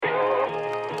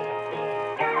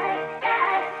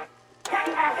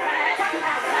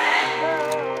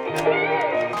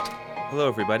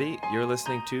everybody. You're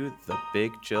listening to the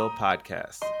Big Chill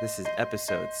Podcast. This is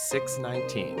episode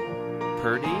 619.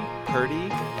 Purdy,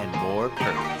 and more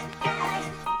Purdy.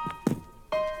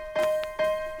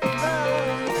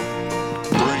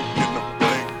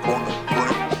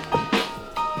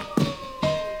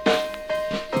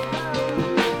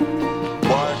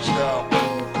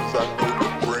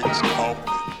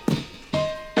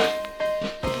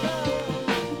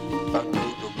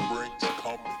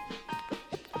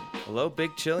 Hello,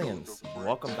 Big Chillians.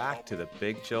 Welcome back to the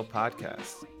Big Chill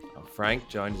Podcast. I'm Frank,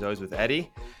 joined as always with Eddie.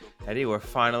 Eddie, we're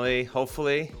finally,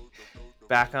 hopefully,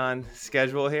 back on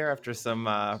schedule here after some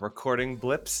recording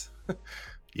blips.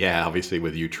 Yeah, obviously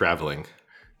with you traveling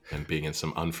and being in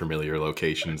some unfamiliar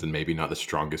locations and maybe not the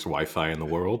strongest Wi-Fi in the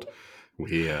world,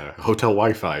 we hotel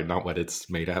Wi-Fi, not what it's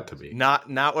made out to be.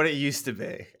 Not what it used to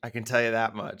be. I can tell you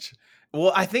that much.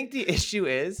 Well, I think the issue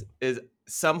is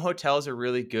some hotels are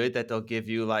really good that they'll give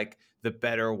you like the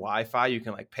better Wi-Fi. You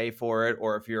can like pay for it,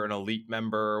 or if you're an elite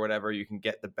member or whatever, you can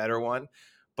get the better one.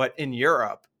 But in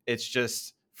Europe, it's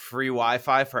just free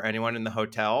Wi-Fi for anyone in the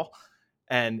hotel,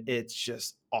 and it's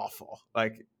just awful.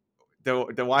 Like the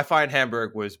Wi-Fi in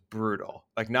Hamburg was brutal.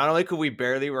 Like not only could we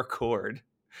barely record,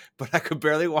 but I could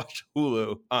barely watch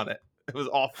Hulu on it. It was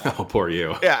awful. Oh, poor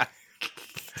you. Yeah.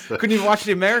 Couldn't even watch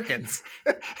the Americans.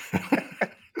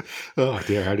 Oh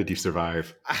dear, how did you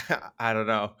survive? I don't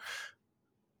know.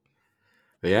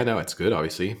 But yeah, no, it's good,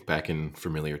 obviously. Back in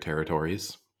familiar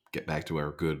territories. Get back to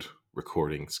our good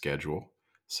recording schedule.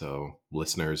 So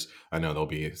listeners, I know there'll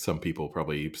be some people,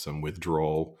 probably some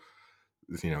withdrawal,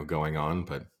 going on,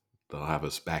 but they'll have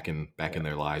us back in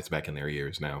their lives, back in their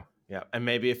ears now. Yeah, and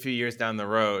maybe a few years down the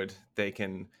road, they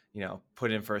can,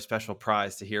 put in for a special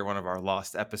prize to hear one of our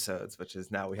lost episodes, which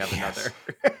is now we have another.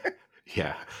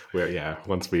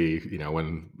 Once we,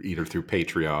 when either through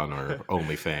Patreon or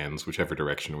OnlyFans, whichever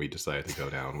direction we decide to go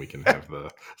down, we can have the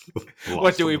lost,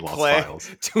 what do we play? Files.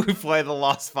 Do we play the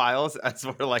Lost Files as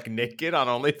we're like naked on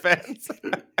OnlyFans?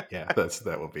 Yeah,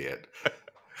 that will be it.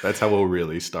 That's how we'll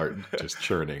really start just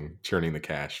churning the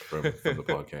cash from the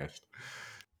podcast.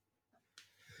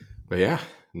 But yeah,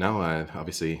 no,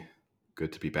 obviously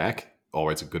good to be back.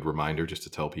 Always a good reminder just to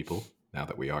tell people now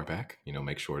that we are back,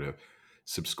 make sure to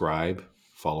subscribe,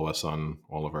 follow us on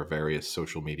all of our various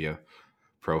social media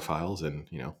profiles, and,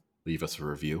 leave us a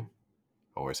review.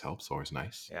 Always helps, always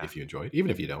nice. Yeah. If you enjoy it,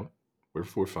 even if you don't,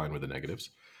 we're fine with the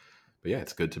negatives. But yeah,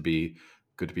 it's good to be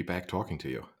back talking to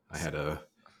you. I had a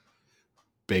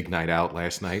big night out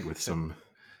last night with some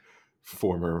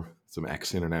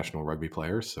ex-international rugby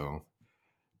players, so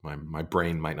my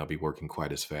brain might not be working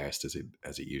quite as fast as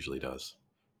it usually does.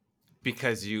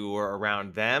 Because you were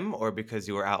around them, or because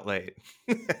you were out late?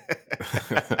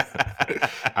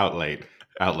 Out late,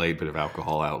 bit of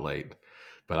alcohol out late.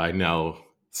 But I know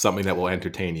something that will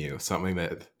entertain you, something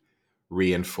that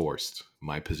reinforced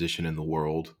my position in the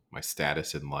world, my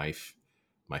status in life,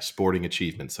 my sporting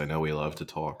achievements. I know we love to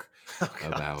talk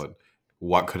about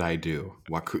what could I do?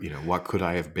 What could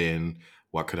I have been?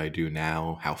 What could I do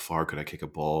now? How far could I kick a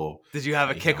ball? Did you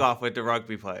have a kickoff with the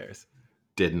rugby players?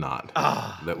 Did not.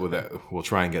 We'll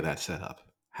try and get that set up.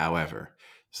 However,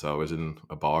 so I was in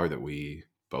a bar that we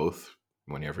both,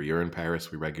 whenever you're in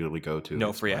Paris, we regularly go to.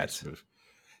 No free ads.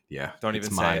 Yeah. Don't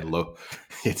even say it.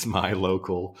 It's my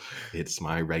local, it's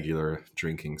my regular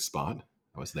drinking spot.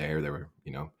 I was there. There were,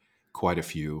 quite a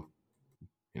few,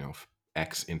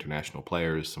 ex-international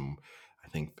players, some, I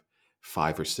think,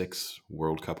 5 or 6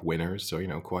 World Cup winners. So,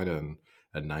 quite a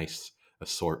nice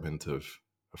assortment of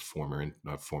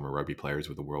former rugby players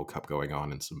with the World Cup going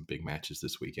on and some big matches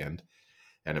this weekend.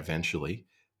 And eventually,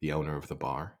 the owner of the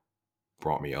bar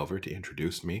brought me over to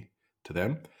introduce me to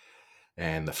them.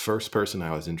 And the first person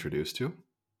I was introduced to,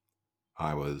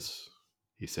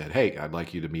 he said, "Hey, I'd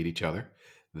like you to meet each other.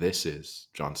 This is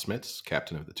John Smits,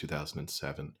 captain of the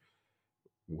 2007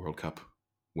 World Cup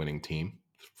winning team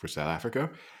for South Africa.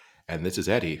 And this is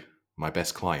Eddie, my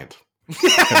best client."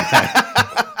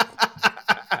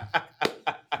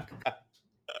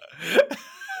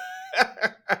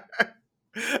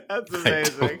 That's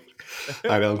amazing.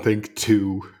 I don't think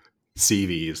two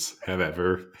CVs have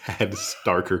ever had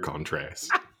starker contrast.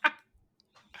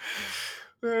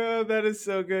 Oh, that is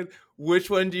so good. Which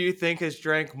one do you think has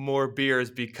drank more beers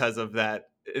because of that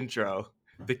intro?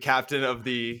 The captain of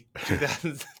the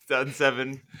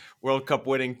 2007 World Cup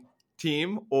winning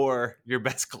team, or your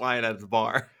best client at the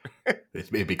bar?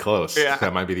 It'd be close. Yeah.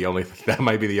 That might be the only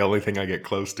thing I get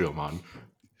close to him on.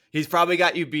 He's probably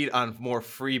got you beat on more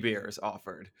free beers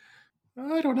offered.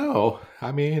 I don't know.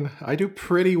 I mean, I do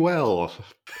pretty well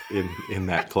in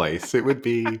that place. It would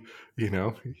be,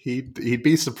 he'd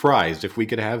be surprised if we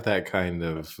could have that kind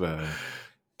of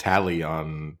tally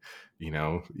on,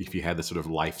 if you had the sort of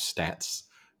life stats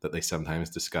that they sometimes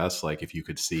discuss, like if you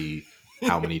could see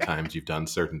how many times you've done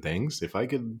certain things. If I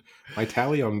could, my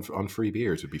tally on free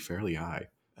beers would be fairly high.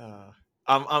 Uh,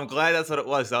 I'm glad that's what it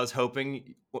was. I was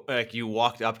hoping like you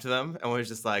walked up to them and was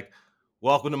just like,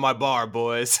 "Welcome to my bar,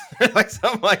 boys," like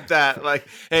something like that. Like,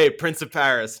 "Hey, Prince of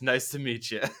Paris, nice to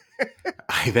meet you."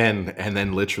 And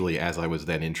then literally as I was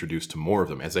then introduced to more of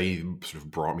them, as they sort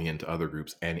of brought me into other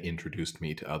groups and introduced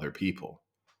me to other people,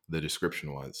 the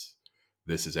description was,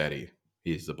 "This is Eddie.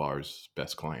 He's the bar's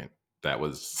best client." That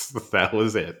was that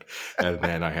was it. And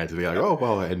then I had to be like, "Oh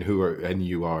well, and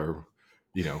you are,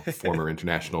 former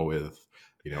international with,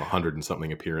 100 and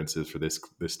something appearances for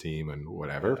this team and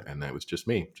whatever." Yeah. And that was just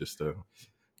me, just a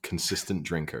consistent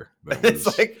drinker. That It's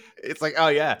was like it's like, oh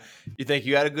yeah, you think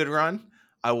you had a good run?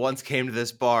 I once came to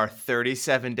this bar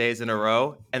 37 days in a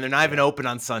row, and they're not even yeah. open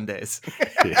on Sundays.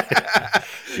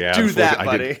 Yeah, Do unfortunately, that,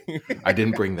 buddy. I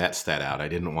didn't bring that stat out. I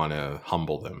didn't want to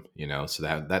humble them, So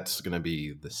that's going to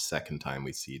be the second time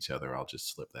we see each other. I'll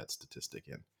just slip that statistic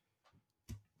in.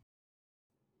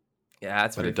 Yeah,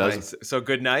 that's But pretty it funny. does. So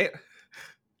good night.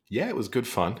 Yeah, it was good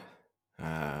fun.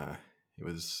 Uh, it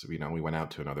was, we went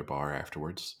out to another bar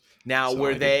afterwards. Now, So were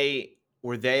I did.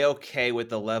 they okay with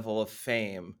the level of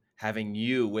fame having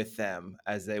you with them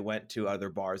as they went to other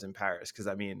bars in Paris? Because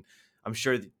I mean, I'm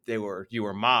sure you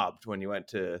were mobbed when you went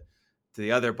to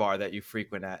the other bar that you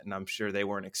frequent at, and I'm sure they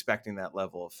weren't expecting that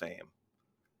level of fame.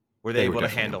 Were they They were able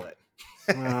to definitely.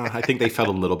 handle it? I think they felt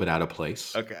a little bit out of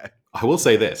place. Okay. I will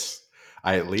say this: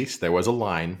 at least there was a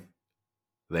line.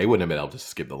 They wouldn't have been able to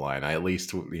skip the line. I at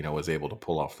least, was able to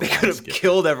pull off the They could line have skipping.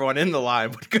 killed everyone in the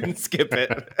line, but couldn't skip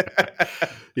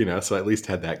it. So at least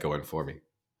had that going for me.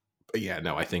 But yeah,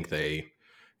 no, I think they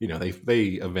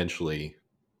eventually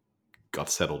got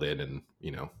settled in and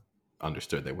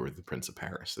understood they were the Prince of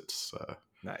Paris. It's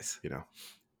Nice. you know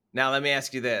Now, let me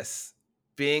ask you this.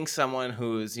 Being someone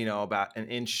who's, about an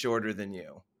inch shorter than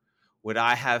you, would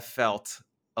I have felt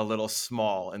a little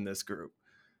small in this group?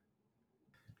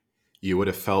 you would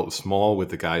have felt small with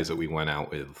the guys that we went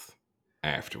out with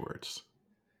afterwards.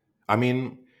 I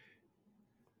mean,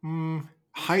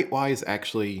 height wise,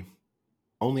 actually,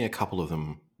 only a couple of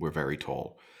them were very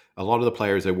tall. A lot of the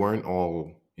players, they weren't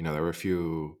all. There were a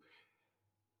few.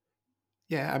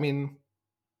 Yeah, I mean,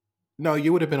 no,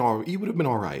 you would have been all. You would have been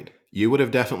all right. You would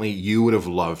have definitely. You would have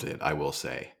loved it. I will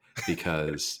say,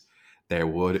 because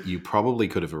you probably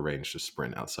could have arranged a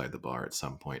sprint outside the bar at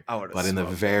some point, I would have but in the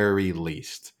smoked them. very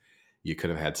least, you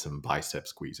could have had some bicep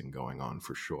squeezing going on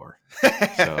for sure.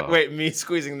 So Wait, me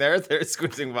squeezing they're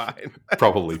squeezing mine.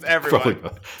 probably, Just everyone,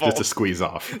 just a both. squeeze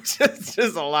off.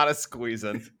 Just a lot of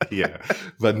squeezing. Yeah,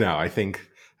 but no, I think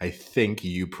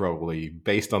you probably,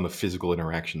 based on the physical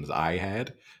interactions I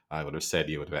had, I would have said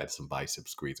you would have had some bicep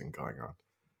squeezing going on.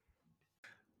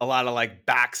 A lot of like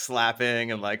back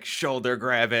slapping and like shoulder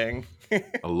grabbing.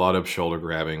 A lot of shoulder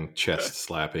grabbing, chest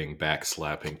slapping, back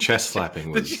slapping. Chest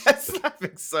slapping The was chest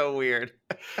slapping's so weird.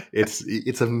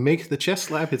 it's a mix. The chest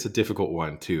slap, it's a difficult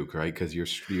one too, right? Because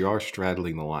you are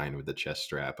straddling the line with the chest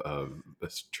slap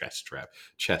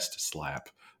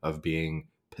of being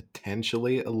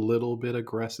potentially a little bit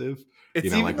aggressive. It's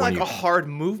even Like when like you a hard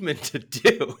movement to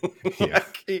do. yeah.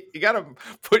 Like you gotta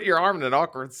put your arm in an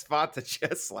awkward spot to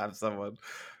chest slap someone.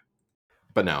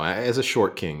 But no, as a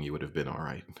short king, you would have been all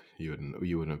right. You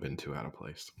wouldn't have been too out of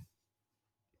place.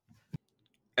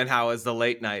 And how was the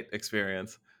late night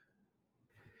experience?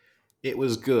 It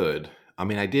was good. I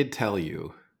mean, I did tell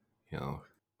you, you know,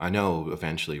 I know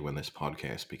eventually when this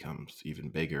podcast becomes even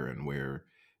bigger and we're,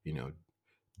 you know,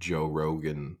 Joe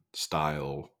Rogan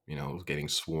style, getting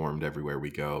swarmed everywhere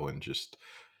we go and just,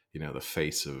 the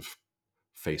face of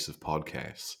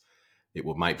podcasts,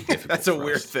 might be difficult That's a for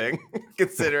weird us. thing,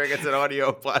 considering it's an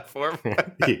audio platform.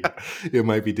 Yeah, it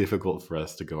might be difficult for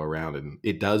us to go around, and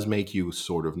it does make you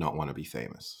sort of not want to be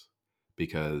famous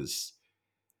because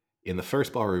in the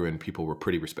first bar we were in, people were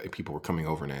people were coming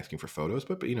over and asking for photos,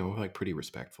 but like pretty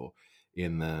respectful.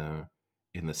 In the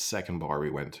second bar we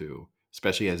went to,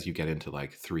 especially as you get into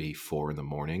like 3-4 in the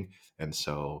morning, and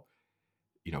so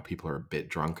people are a bit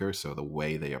drunker, so the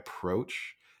way they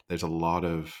approach, there's a lot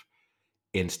of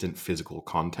instant physical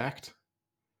contact,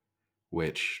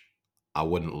 which I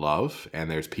wouldn't love. And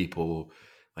there's people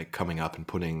like coming up and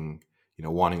putting,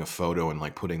 wanting a photo and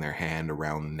like putting their hand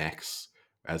around necks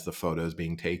as the photo is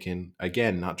being taken.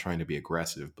 Again, not trying to be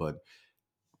aggressive, but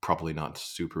probably not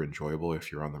super enjoyable if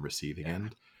you're on the receiving Yeah.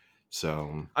 end.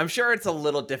 So I'm sure it's a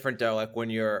little different though, like when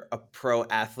you're a pro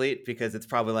athlete, because it's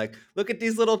probably like, look at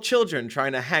these little children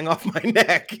trying to hang off my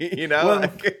neck, you know? well,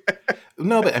 Like,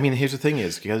 no, but I mean, here's the thing: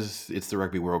 is because it's the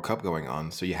Rugby World Cup going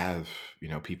on, so you have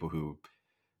people who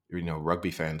rugby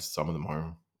fans. Some of them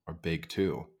are big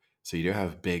too, so you do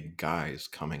have big guys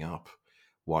coming up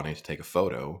wanting to take a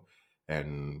photo,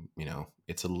 and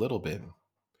it's a little bit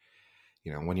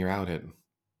when you're out at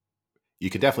you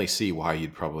could definitely see why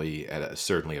you'd probably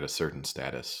certainly at a certain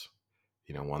status,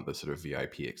 want the sort of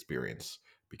VIP experience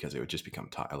because it would just become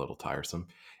a little tiresome.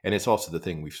 And it's also the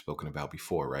thing we've spoken about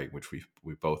before, right? Which we've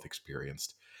both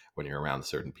experienced when you're around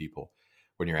certain people,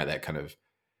 when you're at that kind of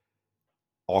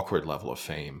awkward level of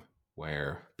fame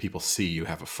where people see you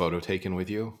have a photo taken with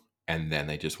you and then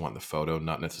they just want the photo,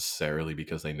 not necessarily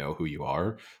because they know who you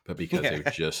are, but because yeah.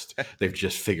 they've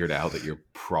just figured out that you're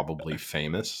probably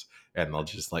famous, and they'll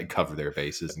just like cover their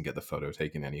bases and get the photo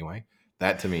taken anyway.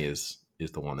 That to me is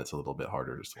the one that's a little bit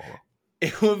harder to swallow.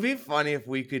 It would be funny if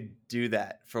we could do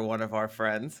that for one of our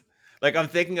friends. Like I'm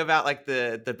thinking about like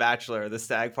the bachelor, the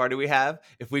stag party we have.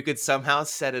 If we could somehow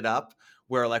set it up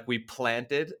where like we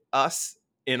planted us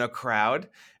in a crowd,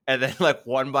 and then like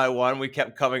one by one we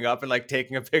kept coming up and like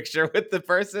taking a picture with the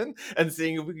person and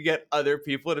seeing if we could get other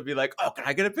people to be like, "Oh, can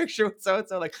I get a picture with so and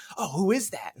so?" Like, "Oh, who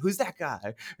is that? Who's that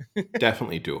guy?"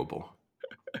 Definitely doable,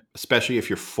 especially if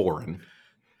you're foreign.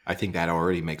 I think that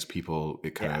already makes people,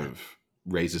 it kind Yeah. of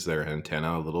raises their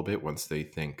antenna a little bit once they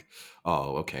think,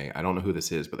 oh, okay, I don't know who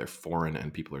this is, but they're foreign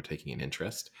and people are taking an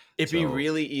interest. It'd be So,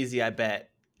 really easy, I bet,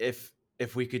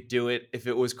 if we could do it, if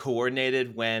it was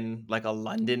coordinated when like a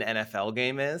London NFL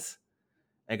game is.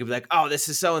 And it could be like, oh, this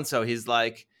is so and so. He's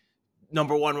like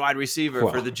number one wide receiver for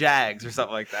well, the Jags or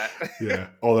something like that. yeah.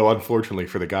 Although, unfortunately,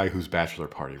 for the guy whose bachelor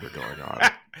party we're going on,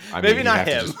 I mean, Maybe not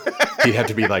him. he'd have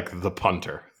to be like the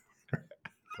punter.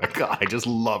 Like, God, I just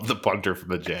love the punter from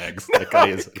the Jags. That guy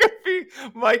No, is it could be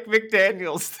Mike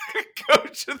McDaniels,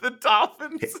 coach of the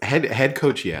Dolphins. head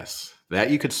coach. Yes,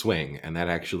 that you could swing, and that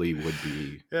actually would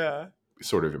be Yeah.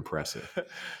 sort of impressive.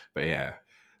 But yeah.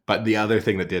 But the other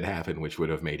thing that did happen, which would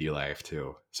have made you laugh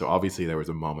too. So obviously there was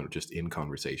a moment of just in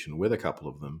conversation with a couple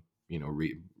of them,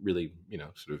 really,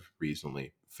 sort of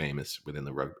reasonably famous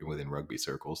within rugby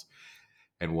circles.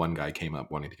 And one guy came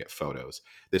up wanting to get photos.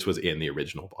 This was in the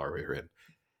original bar we were in,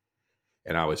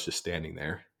 and I was just standing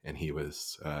there, and he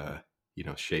was,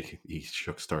 shaking.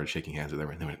 Started shaking hands with them,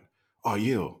 and they went, "Oh,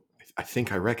 you! I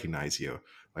think I recognize you.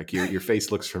 Like your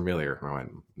face looks familiar." And I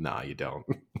went, "Nah, you don't.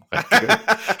 Like,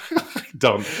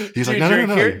 don't." He's Do like, you "No, no, no, drink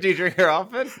no." here? Do you drink here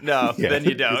often? No, Yeah, then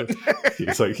you don't.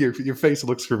 he's like, your face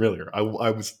looks familiar. I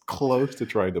was close to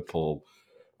trying to pull.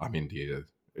 I mean,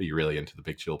 are you really into the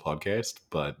Big Chill podcast?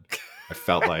 But I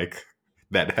felt like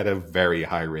that had a very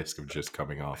high risk of just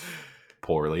coming off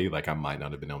poorly. Like I might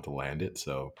not have been able to land it.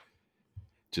 So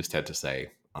just had to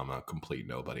say I'm a complete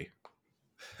nobody.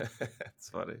 That's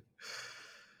funny.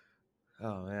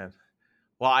 Oh man.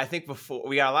 Well, I think before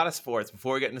we got a lot of sports.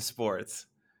 Before we get into sports,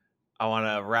 I want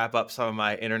to wrap up some of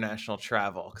my international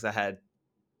travel because I had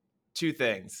two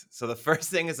things. So the first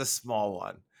thing is a small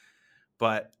one,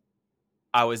 but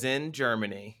I was in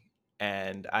Germany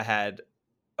and I had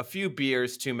a few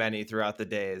beers too many throughout the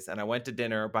days, and I went to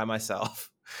dinner by myself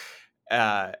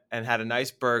and had a nice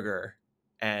burger.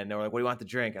 And they were like, "What do you want to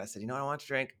drink?" And I said, "You know what I want to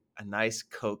drink? A nice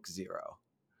Coke Zero."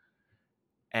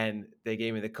 And they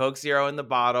gave me the Coke Zero in the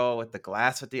bottle with the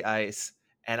glass with the ice.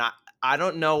 And I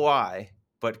don't know why,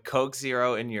 but Coke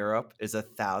Zero in Europe is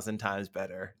 1,000 times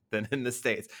better than in the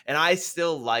States. And I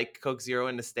still like Coke Zero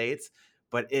in the States,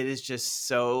 but it is just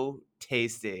so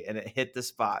tasty and it hit the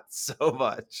spot so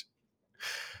much.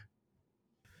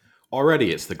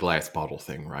 Already, it's the glass bottle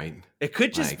thing, right? It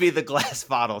could just Like be the glass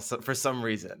bottle for some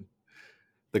reason.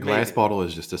 the glass Maybe. bottle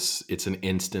is just it's an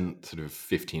instant sort of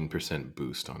 15%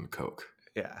 boost on Coke.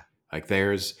 Yeah. Like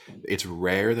it's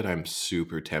rare that I'm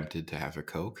super tempted to have a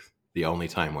Coke. The only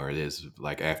time where it is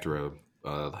like after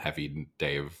a heavy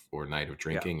day or night of Yeah.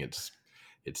 drinking,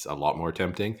 it's a lot more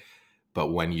tempting. But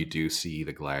when you do see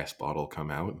the glass bottle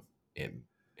come out, it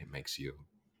makes you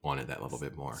want it that little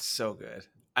bit more. So good.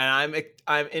 And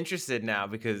I'm interested now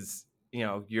because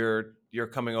you're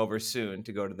coming over soon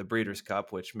to go to the Breeders'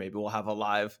 Cup, which maybe we'll have a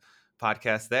live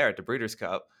podcast there at the Breeders'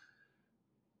 Cup.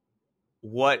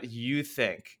 What you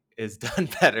think is done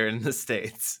better in the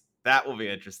States? That will be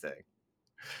interesting.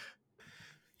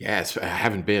 Yeah, I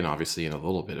haven't been obviously in a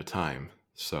little bit of time,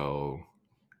 so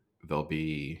there'll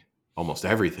be almost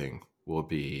everything we'll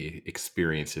be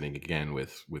experiencing again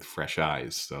with fresh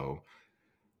eyes. So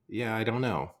yeah, I don't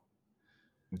know.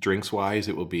 Drinks wise,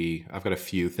 it will be. I've got a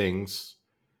few things.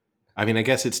 I mean, I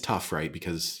guess it's tough, right?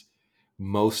 Because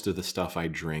most of the stuff I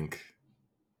drink,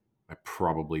 I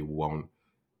probably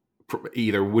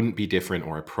either wouldn't be different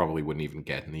or I probably wouldn't even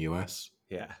get in the US.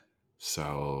 Yeah.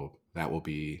 So that will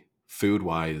be food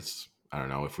wise. I don't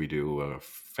know if we do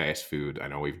fast food. I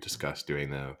know we've discussed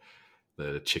doing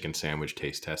the chicken sandwich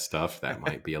taste test stuff. That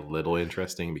might be a little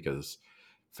interesting because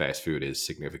fast food is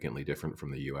significantly different from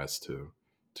the US to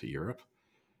Europe.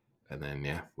 And then,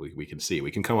 yeah, we can see.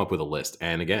 We can come up with a list.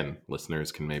 And again,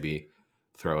 listeners can maybe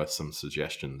throw us some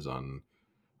suggestions on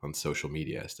social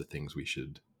media as to things we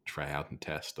should try out and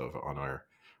test on our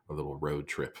little road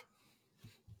trip.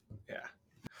 Yeah.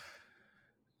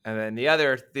 And then the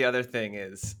other thing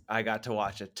is I got to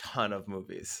watch a ton of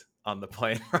movies on the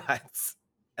plane rides.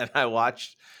 And I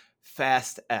watched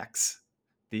Fast X,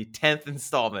 the 10th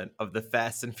installment of the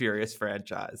Fast and Furious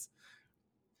franchise.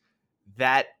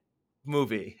 That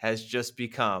movie has just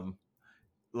become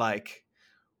like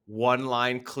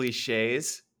one-line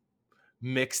cliches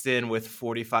mixed in with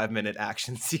 45-minute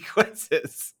action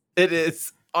sequences. It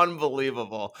is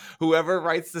unbelievable. Whoever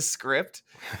writes the script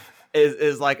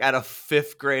is like at a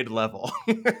 5th grade level.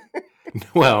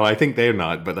 Well, I think they're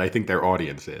not, but I think their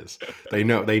audience is. They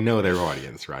know their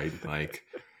audience, right? Like,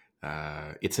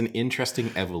 it's an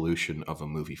interesting evolution of a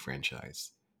movie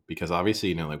franchise because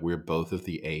obviously, like we're both of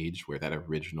the age where that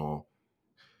original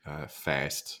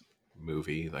Fast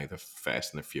movie, like the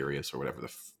Fast and the Furious or whatever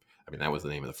I mean, that was the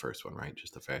name of the first one, right?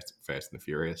 Just the Fast and the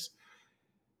Furious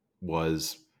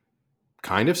was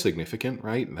kind of significant,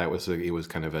 right? It was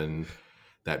kind of in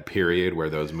that period where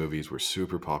those movies were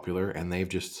super popular, and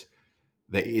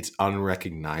it's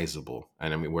unrecognizable.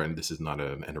 And I mean, this is not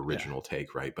an original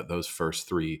take, right? But those first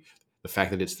three, the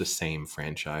fact that it's the same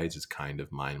franchise is kind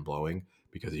of mind blowing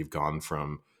because you've gone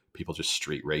from people just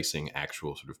street racing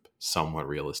actual sort of somewhat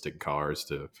realistic cars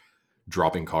to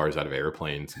dropping cars out of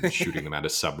airplanes and shooting them out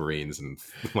of submarines and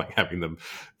like having them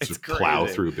sort of plow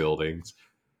through buildings.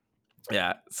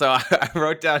 Yeah. So I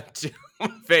wrote down 2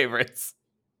 favorites.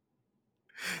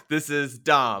 This is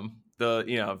Dom,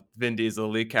 the Vin Diesel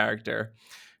lead character,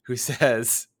 who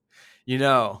says,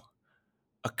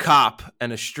 a cop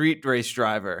and a street race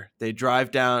driver, they drive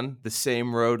down the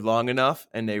same road long enough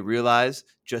and they realize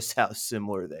just how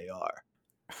similar they are.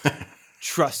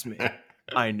 Trust me,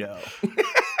 I know.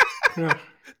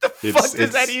 The fuck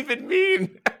does that even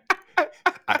mean?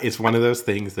 It's one of those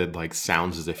things that like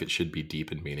sounds as if it should be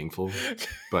deep and meaningful,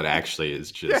 but actually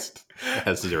is just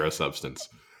has zero substance.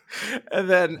 And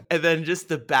then just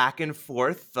the back and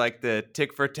forth, like the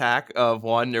tick for tack of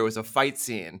one. There was a fight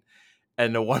scene,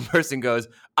 and the one person goes,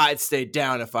 "I'd stay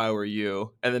down if I were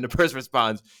you," and then the person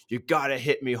responds, "You gotta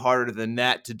hit me harder than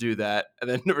that to do that." And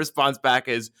then the response back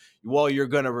is, "Well, you're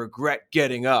gonna regret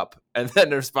getting up." And then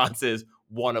the response is,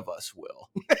 "One of us will."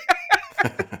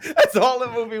 That's all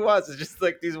the movie was. It's just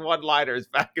like these one-liners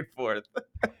back and forth.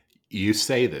 You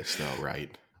say this though,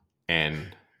 right?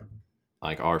 And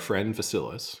like our friend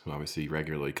Vasilis, who obviously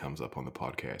regularly comes up on the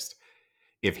podcast,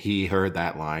 if he heard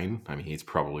that line, I mean, he's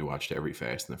probably watched every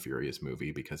Fast and the Furious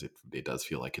movie because it does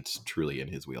feel like it's truly in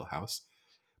his wheelhouse.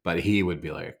 But he would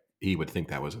think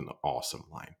that was an awesome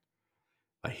line.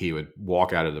 Like he would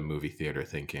walk out of the movie theater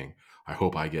thinking, I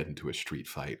hope I get into a street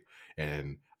fight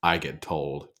and I get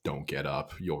told, don't get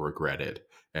up, you'll regret it.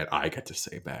 And I get to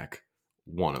say back,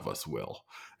 one of us will.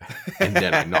 And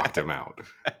then I knocked him out.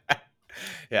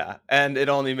 Yeah, and it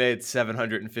only made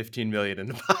 $715 million in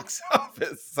the box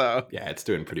office. So yeah, it's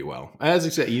doing pretty well. As I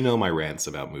said, my rants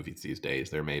about movies these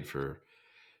days. They're made for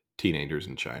teenagers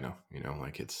in China.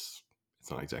 Like it's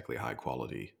not exactly high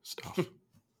quality stuff.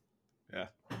 Yeah.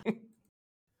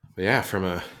 But yeah, from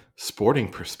a sporting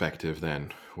perspective,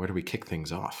 then where do we kick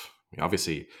things off?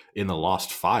 Obviously, in the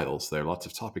Lost Files, there are lots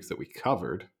of topics that we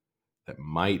covered that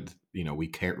might, we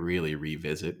can't really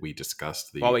revisit. We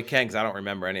discussed Well, we can because I don't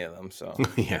remember any of them. So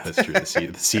yeah, that's true. The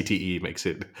CTE makes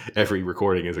it every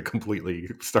recording is a completely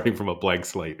starting from a blank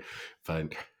slate.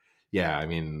 But yeah, I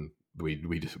mean,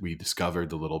 we discovered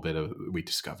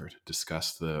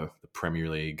discussed the Premier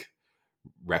League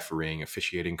refereeing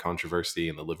officiating controversy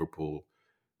and the Liverpool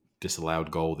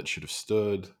disallowed goal that should have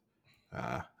stood.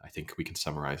 I think we can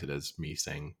summarize it as me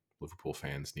saying Liverpool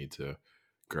fans need to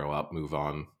grow up, move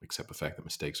on, accept the fact that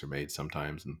mistakes are made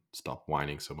sometimes, and stop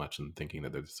whining so much and thinking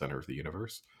that they're the center of the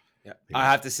universe. Yeah,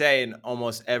 I have to say, in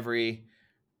almost every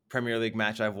Premier League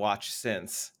match I've watched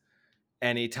since,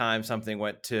 anytime something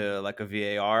went to like a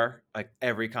VAR, like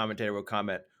every commentator would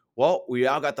comment, well, we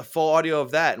all got the full audio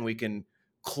of that and we can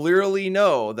clearly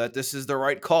know that this is the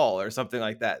right call or something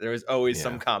like that. There was always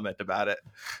some comment about it.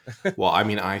 Well, I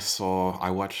mean, I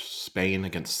watched Spain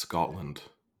against Scotland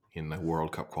in the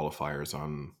World Cup qualifiers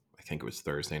on, I I think it was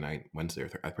Thursday night, Wednesday,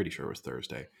 I'm pretty sure it was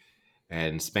Thursday.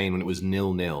 And Spain, when it was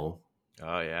 0-0,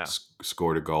 Oh yeah.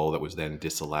 scored a goal that was then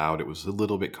disallowed. It was a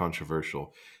little bit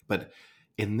controversial. But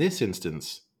in this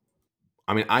instance,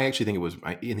 I mean, I actually think it was,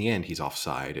 in the end, he's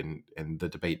offside. And the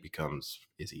debate becomes,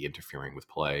 is he interfering with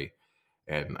play?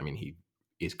 And I mean,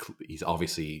 he's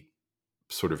obviously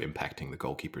sort of impacting the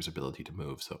goalkeeper's ability to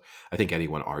move. So I think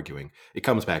anyone arguing, it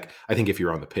comes back. I think if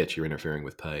you're on the pitch, you're interfering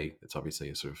with play. It's obviously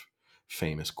a sort of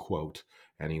famous quote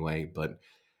anyway, but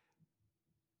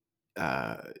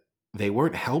uh, they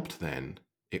weren't helped then.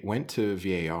 It went to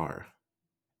VAR,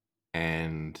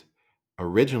 and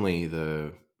originally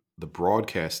the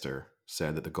broadcaster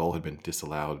said that the goal had been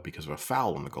disallowed because of a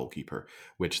foul on the goalkeeper,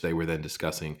 which they were then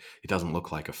discussing. It doesn't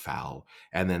look like a foul,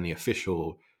 and then the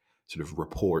official sort of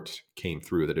report came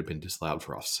through that it had been disallowed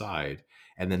for offside,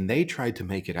 and then they tried to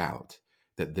make it out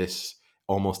that this,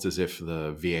 almost as if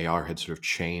the VAR had sort of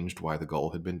changed why the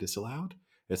goal had been disallowed.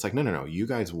 It's like, no, no, no. You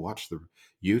guys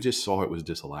you just saw it was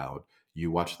disallowed.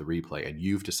 You watched the replay, and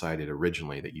you've decided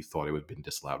originally that you thought it had been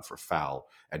disallowed for foul,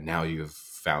 and now you have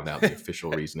found out the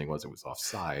official reasoning was it was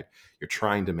offside. You're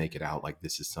trying to make it out like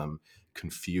this is some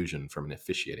confusion from an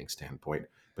officiating standpoint,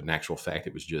 but in actual fact,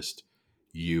 it was just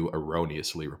you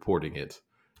erroneously reporting it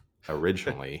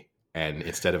originally, and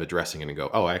instead of addressing it and go,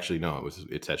 oh, actually no,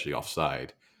 it's actually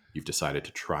offside, you've decided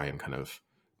to try and kind of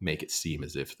make it seem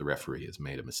as if the referee has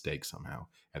made a mistake somehow,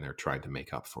 and they're trying to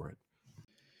make up for it.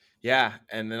 Yeah,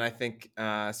 and then I think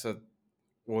so.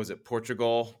 What was it?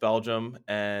 Portugal, Belgium,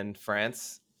 and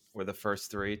France were the first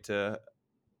three to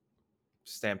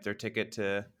stamp their ticket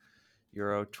to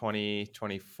Euro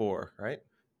 2024, right?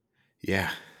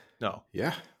 Yeah. No.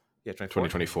 Yeah. Yeah, 24.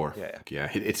 2024. Yeah, yeah.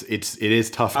 Yeah, it is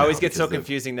tough I now always get so because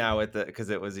confusing now with because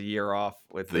it was a year off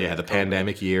with the the COVID.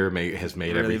 pandemic year has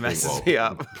made Really everything, messes well, me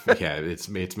up. yeah, it's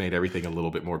made everything a little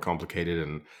bit more complicated,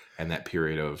 and that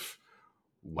period of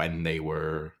when they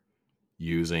were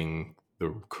using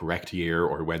the correct year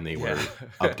or when they were Yeah.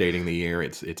 updating the year,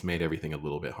 it's made everything a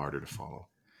little bit harder to follow.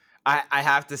 I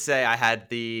have to say I had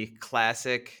the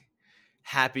classic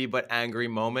happy but angry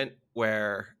moment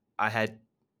where I had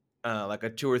like a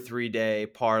 2 or 3 day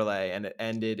parlay and it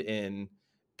ended in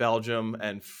Belgium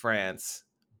and France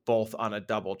both on a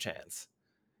double chance.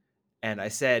 And I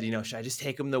said, should I just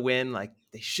take them to win? Like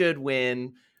they should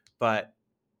win, but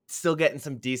still getting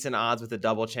some decent odds with a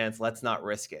double chance. Let's not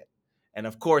risk it. And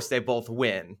of course, they both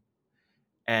win.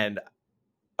 And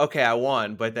okay, I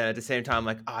won, but then at the same time,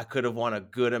 like, I could have won a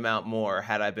good amount more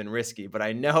had I been risky. But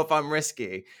I know if I'm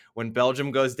risky, when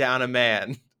Belgium goes down a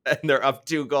man and they're up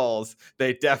 2 goals,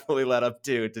 they definitely let up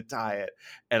two to tie it,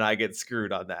 and I get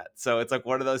screwed on that. So it's like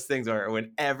one of those things where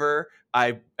whenever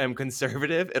I am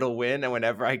conservative, it'll win, and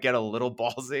whenever I get a little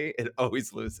ballsy, it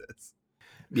always loses.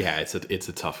 Yeah, it's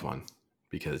a tough one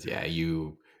because yeah,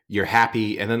 you're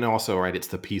happy, and then also, right, it's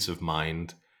the peace of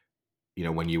mind,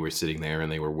 when you were sitting there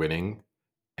and they were winning,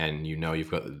 and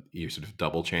you've got your sort of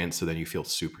double chance, so then you feel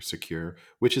super secure,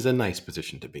 which is a nice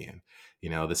position to be in.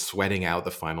 The sweating out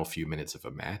the final few minutes of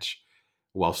a match,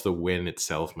 whilst the win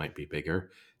itself might be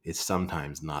bigger, is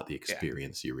sometimes not the Yeah.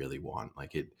 experience you really want.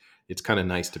 Like it's kind of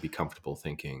nice to be comfortable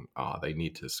thinking, oh, they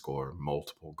need to score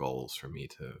multiple goals for me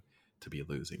to be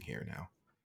losing here now.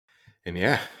 And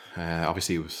yeah,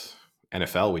 obviously it was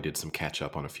NFL. We did some catch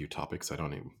up on a few topics. I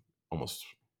don't even, almost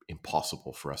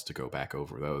impossible for us to go back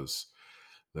over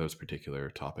those particular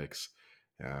topics.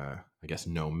 I guess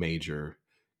no major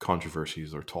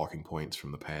controversies or talking points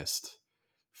from the past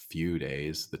few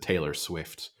days. The Taylor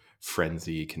Swift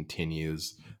frenzy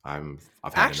continues. I've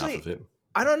had enough of Actually, it.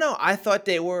 I don't know. I thought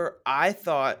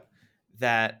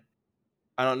that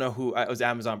I don't know who it was.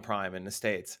 Amazon Prime in the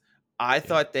States. I Yeah.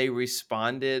 thought they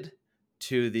responded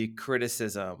to the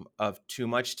criticism of too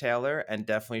much Taylor and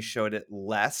definitely showed it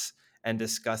less and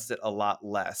discussed it a lot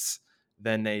less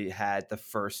than they had the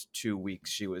first 2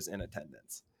 weeks she was in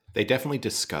attendance. They definitely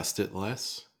discussed it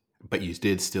less, but you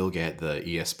did still get the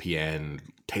ESPN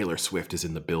Taylor Swift is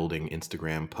in the building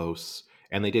Instagram posts,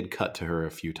 and they did cut to her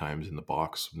a few times in the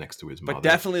box next to his But mother.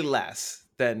 definitely less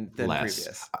than Less.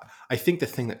 previous. I think the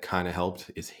thing that kind of helped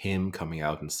is him coming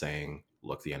out and saying,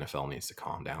 "Look, the NFL needs to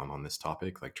calm down on this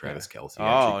topic." Like Yeah. Travis Kelce actually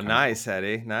Oh, kind of. nice,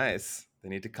 Eddie. Nice. They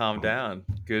need to calm down.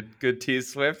 Good T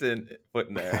Swift and put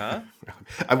in there,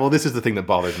 huh? Well, this is the thing that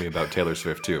bothers me about Taylor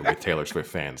Swift too, with Taylor Swift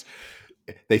fans.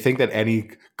 They think that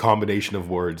any combination of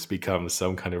words becomes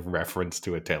some kind of reference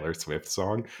to a Taylor Swift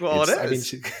song. Well, it I mean, is.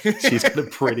 she's got a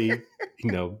pretty,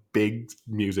 big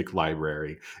music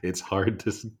library. It's hard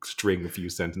to string a few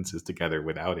sentences together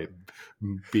without it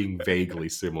being vaguely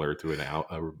similar to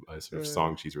a sort of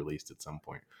song she's released at some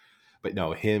point. But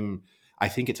no, him, I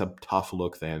think it's a tough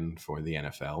look then for the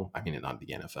NFL. I mean, not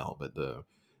the NFL, but the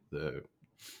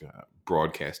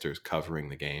broadcasters covering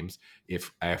the games.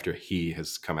 If after he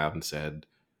has come out and said,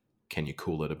 "Can you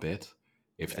cool it a bit?"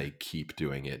 If Yeah. they keep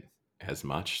doing it as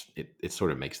much, it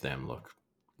sort of makes them look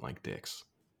like dicks.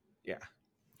 Yeah.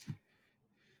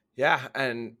 Yeah.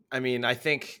 And I mean, I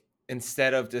think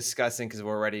instead of discussing, because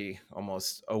we're already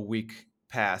almost a week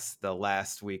past the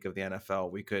last week of the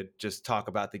NFL, we could just talk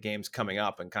about the games coming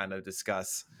up and kind of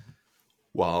discuss.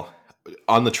 Well,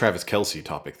 on the Travis Kelsey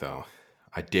topic, though,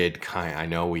 I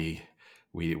know we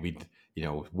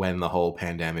when the whole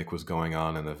pandemic was going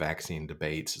on and the vaccine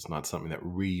debates, it's not something that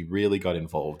we really got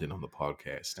involved in on the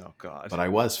podcast. Oh, God. But I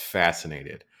was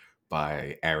fascinated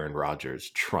by Aaron Rodgers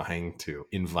Call him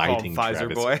inviting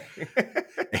Pfizer Travis. boy.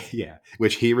 Yeah,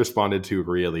 which he responded to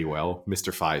really well.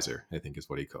 Mr. Pfizer, I think is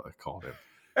what he called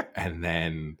him. And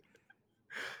then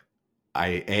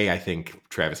I think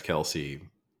Travis Kelsey.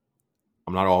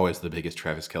 I'm not always the biggest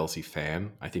Travis Kelsey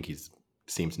fan. I think he's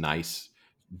seems nice,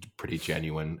 pretty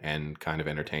genuine, and kind of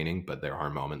entertaining. But there are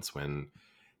moments when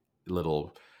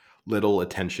little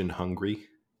attention hungry,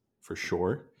 for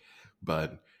sure.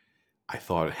 But I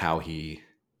thought how he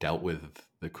dealt with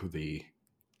the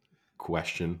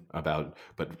question about,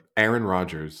 but Aaron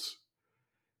Rodgers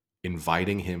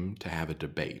inviting him to have a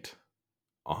debate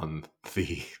on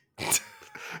the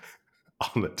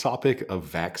on the topic of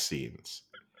vaccines.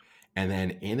 And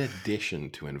then, in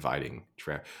addition to inviting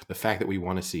the fact that we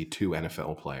want to see two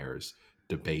NFL players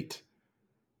debate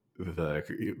the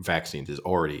vaccines is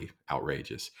already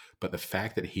outrageous. But the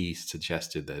fact that he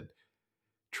suggested that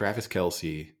Travis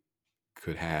Kelsey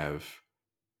could have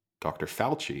Dr.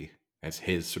 Fauci as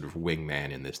his sort of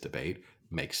wingman in this debate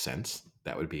makes sense.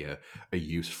 That would be a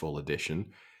useful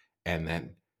addition. And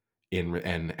then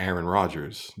and Aaron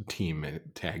Rodgers'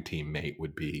 tag team mate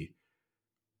would be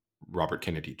Robert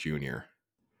Kennedy Jr.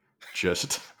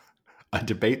 Just a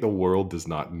debate the world does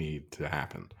not need to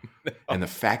happen. And the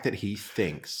fact that he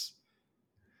thinks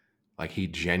like he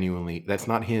genuinely, that's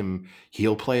not him.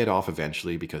 He'll play it off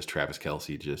eventually because Travis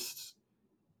Kelsey just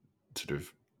sort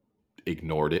of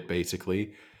ignored it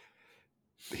basically.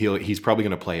 He's probably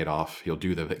going to play it off. He'll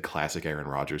do the classic Aaron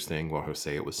Rodgers thing where he'll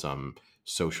say it was some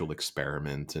social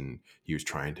experiment and he was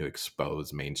trying to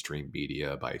expose mainstream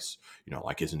media by,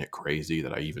 like, isn't it crazy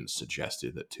that I even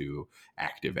suggested that two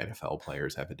active NFL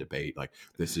players have a debate? Like,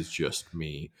 this is just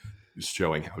me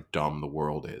showing how dumb the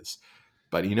world is.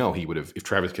 But he would have, if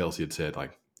Travis Kelsey had said,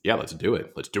 like, yeah, let's do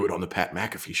it. Let's do it on the Pat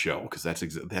McAfee show because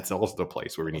that's also the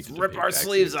place where we Let's need to rip debate our vaccines.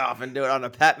 sleeves off and do it on a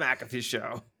Pat McAfee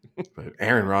show. But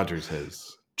Aaron Rodgers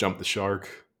has jumped the shark,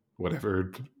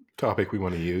 whatever topic we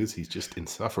want to use. He's just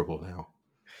insufferable now.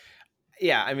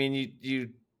 Yeah, I mean, you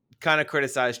kind of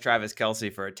criticize Travis Kelsey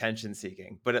for attention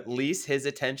seeking, but at least his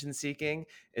attention seeking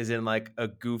is in like a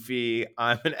goofy,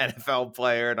 I'm an NFL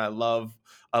player and I love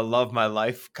my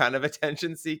life kind of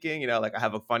attention seeking. Like I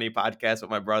have a funny podcast with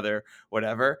my brother,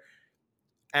 whatever.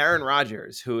 Aaron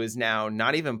Rodgers, who is now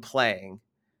not even playing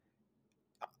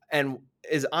and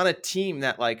is on a team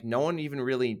that like no one even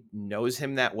really knows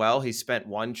him that well. He spent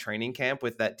one training camp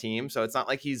with that team. So it's not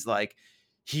like he's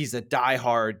a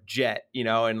diehard Jet,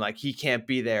 and like he can't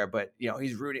be there, but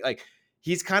he's rooting. Like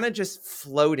he's kind of just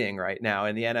floating right now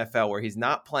in the NFL where he's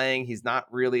not playing. He's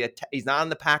not really he's not on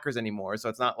the Packers anymore. So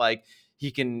it's not like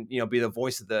he can, be the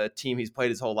voice of the team he's played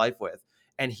his whole life with.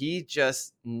 And he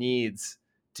just needs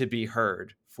to be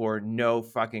heard for no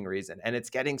fucking reason. And it's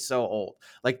getting so old.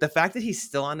 Like the fact that he's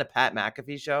still on the Pat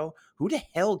McAfee show, who the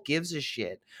hell gives a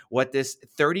shit what this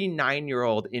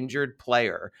 39-year-old injured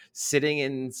player sitting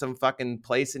in some fucking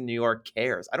place in New York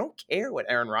cares? I don't care what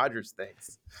Aaron Rodgers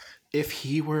thinks. If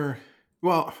he were,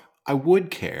 well, I would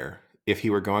care if he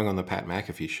were going on the Pat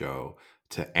McAfee show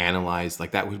to analyze,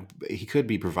 like that he could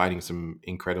be providing some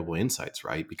incredible insights,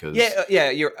 right? Because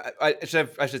I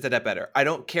should have said that better. I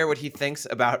don't care what he thinks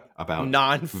about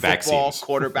non-football vaccines.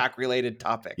 quarterback related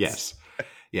topics. Yes.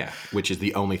 Yeah. Which is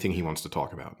the only thing he wants to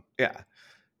talk about. Yeah.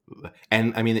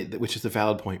 And I mean, which is a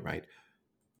valid point, right?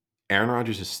 Aaron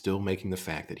Rodgers is still making the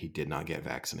fact that he did not get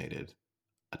vaccinated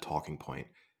a talking point.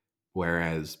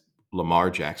 Whereas Lamar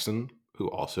Jackson, who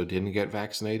also didn't get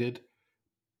vaccinated,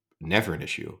 never an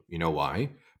issue. You know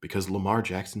why? Because Lamar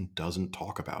Jackson doesn't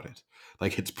talk about it.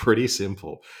 Like, it's pretty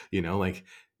simple. Like,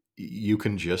 you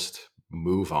can just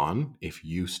move on if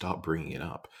you stop bringing it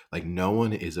up. Like, no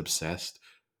one is obsessed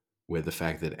with the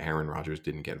fact that Aaron Rodgers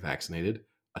didn't get vaccinated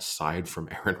aside from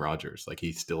Aaron Rodgers. Like,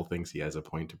 he still thinks he has a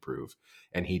point to prove.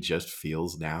 And he just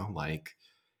feels now like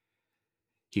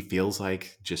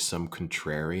just some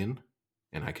contrarian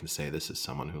And I can say this as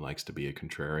someone who likes to be a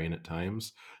contrarian at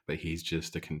times, but he's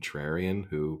just a contrarian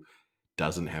who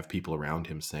doesn't have people around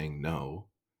him saying no,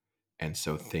 and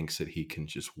so thinks that he can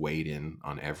just wade in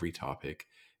on every topic,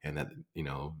 and that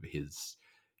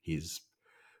he's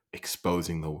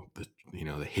exposing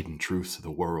the hidden truths of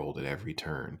the world at every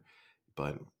turn.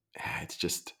 But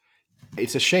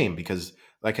it's a shame because,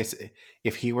 like I said,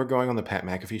 if he were going on the Pat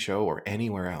McAfee show or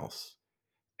anywhere else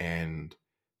and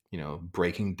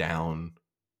breaking down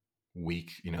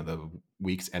the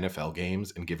week's NFL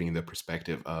games and giving the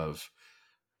perspective of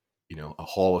a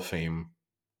Hall of Fame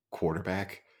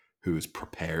quarterback who's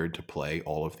prepared to play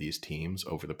all of these teams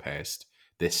over the past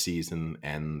this season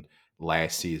and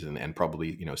last season, and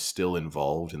probably still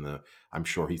involved in I'm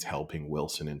sure he's helping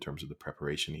Wilson in terms of the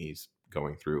preparation he's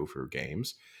going through for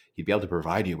games. He'd be able to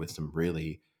provide you with some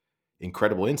really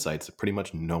incredible insights that pretty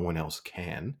much no one else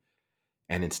can.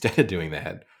 And instead of doing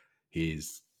that,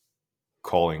 he's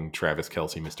calling Travis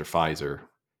Kelce Mr. Pfizer,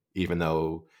 even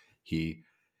though he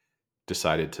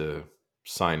decided to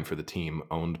sign for the team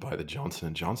owned by the Johnson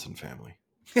and Johnson family.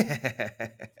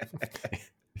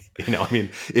 I mean,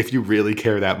 if you really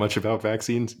care that much about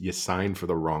vaccines, you sign for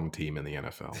the wrong team in the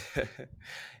NFL.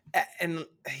 And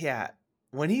yeah,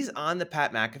 when he's on the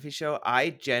Pat McAfee show, I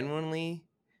genuinely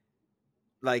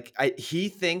he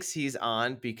thinks he's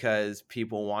on because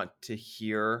people want to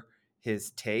hear his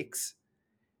takes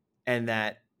and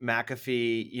that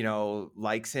McAfee,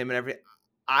 likes him and everything.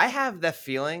 I have the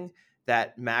feeling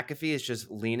that McAfee is just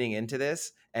leaning into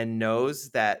this and knows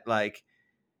that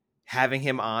having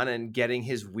him on and getting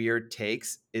his weird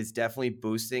takes is definitely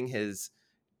boosting his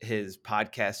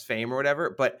podcast fame or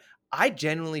whatever. But I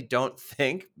genuinely don't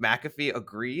think McAfee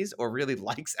agrees or really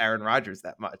likes Aaron Rodgers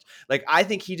that much. I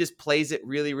think he just plays it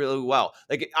really, really well.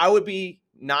 I would be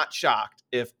not shocked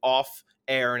if off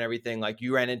air and everything,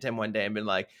 you ran into him one day and been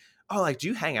like, oh, do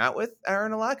you hang out with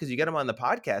Aaron a lot? Because you get him on the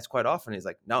podcast quite often. He's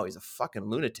like, no, he's a fucking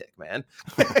lunatic, man.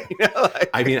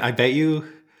 I mean, I bet you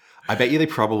they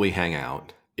probably hang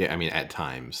out. Yeah, I mean, at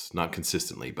times, not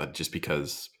consistently, but just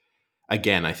because,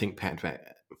 again, I think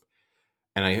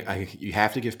you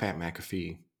have to give Pat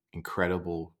McAfee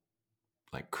incredible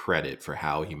credit for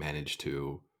how he managed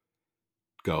to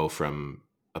go from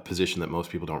a position that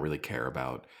most people don't really care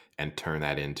about and turn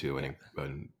that into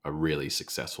a really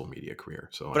successful media career.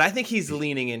 So, but I think he's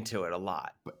leaning into it a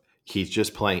lot. He's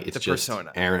just playing. It's the just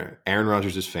persona. Aaron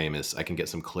Rodgers is famous. I can get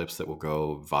some clips that will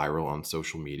go viral on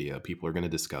social media. People are going to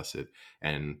discuss it,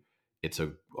 and it's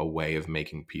a way of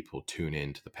making people tune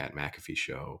in to the Pat McAfee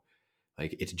show.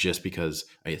 It's just because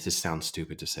this sounds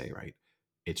stupid to say, right?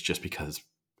 It's just because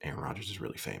Aaron Rodgers is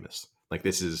really famous.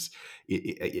 This is,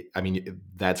 I mean,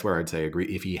 that's where I'd say agree.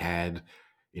 If he had,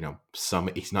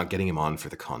 he's not getting him on for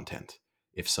the content.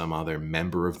 If some other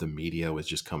member of the media was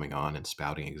just coming on and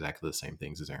spouting exactly the same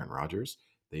things as Aaron Rodgers,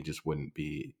 it wouldn't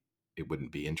be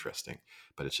interesting.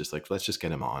 But it's just let's just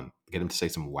get him on, get him to say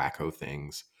some wacko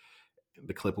things.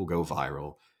 The clip will go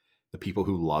viral. The people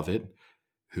who love it,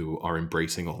 who are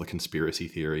embracing all the conspiracy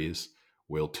theories,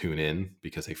 will tune in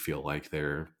because they feel like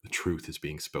the truth is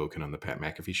being spoken on the Pat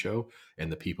McAfee show. And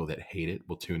the people that hate it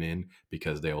will tune in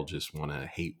because they'll just want to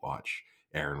hate watch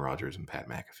Aaron Rodgers and Pat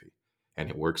McAfee. And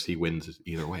it works. He wins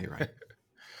either way, right?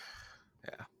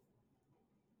 Yeah.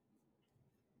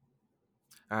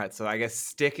 All right. So I guess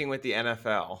sticking with the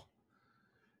NFL,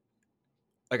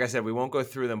 like I said, we won't go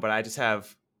through them, but I just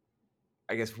have,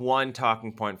 I guess, one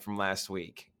talking point from last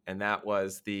week. And that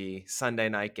was the Sunday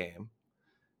night game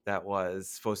that was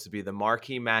supposed to be the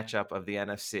marquee matchup of the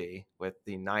NFC with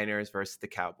the Niners versus the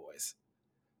Cowboys.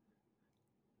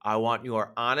 I want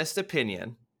your honest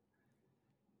opinion.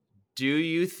 Do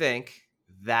you think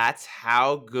that's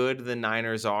how good the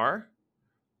Niners are?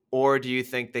 Or do you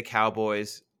think the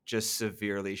Cowboys just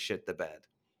severely shit the bed?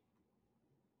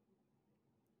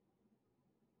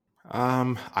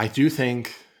 I do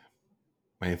think,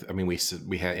 I mean,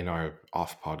 we had in our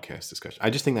off podcast discussion, I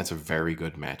just think that's a very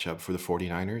good matchup for the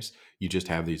 49ers. You just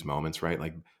have these moments, right?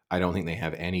 I don't think they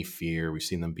have any fear. We've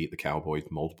seen them beat the Cowboys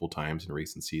multiple times in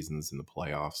recent seasons in the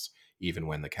playoffs, even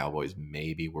when the Cowboys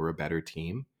maybe were a better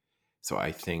team. So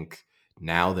I think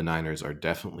now the Niners are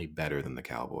definitely better than the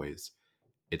Cowboys.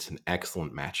 It's an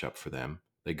excellent matchup for them.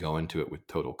 They go into it with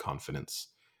total confidence.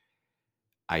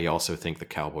 I also think the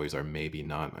Cowboys are maybe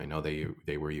not. I know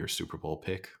they were your Super Bowl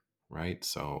pick, right?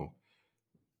 So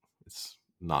it's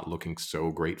not looking so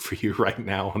great for you right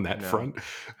now on that front.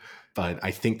 But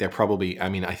I think they're probably,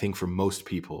 I think for most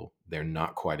people, they're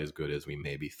not quite as good as we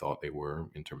maybe thought they were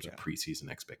in terms of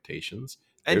preseason expectations.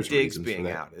 And Diggs being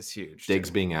out is huge.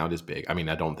 Diggs being out is big. I mean,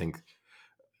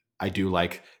 I do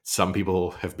like some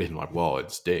people have been like, well,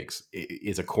 it stinks.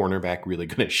 Is a cornerback really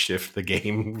going to shift the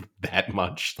game that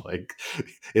much? Like,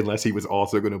 unless he was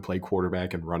also going to play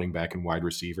quarterback and running back and wide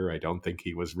receiver, I don't think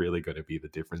he was really going to be the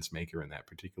difference maker in that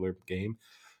particular game.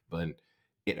 But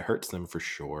it hurts them for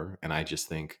sure. And I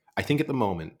think at the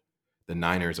moment, the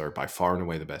Niners are by far and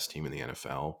away the best team in the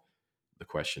NFL. The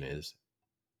question is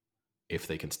if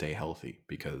they can stay healthy,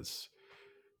 because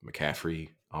McCaffrey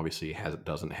obviously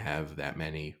doesn't have that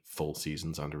many full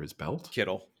seasons under his belt.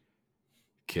 Kittle.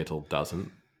 Kittle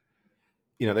doesn't.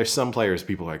 There's some players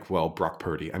people are like, well, Brock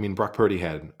Purdy. I mean, Brock Purdy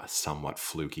had a somewhat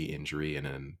fluky injury in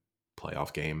a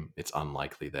playoff game. It's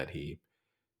unlikely that he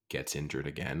gets injured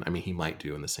again. I mean, he might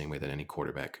do in the same way that any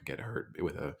quarterback could get hurt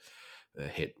with a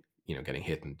hit, getting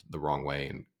hit in the wrong way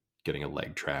and getting a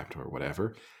leg trapped or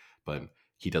whatever. But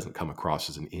he doesn't come across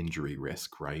as an injury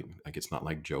risk, right? Like, it's not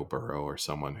like Joe Burrow or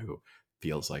someone who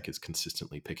feels like is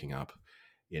consistently picking up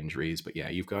injuries. But yeah,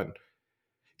 you've got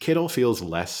Kittle feels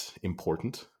less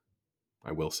important,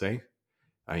 I will say.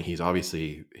 I mean, he's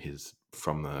obviously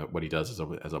what he does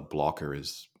as a blocker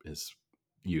is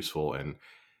useful, and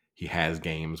he has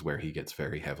games where he gets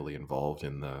very heavily involved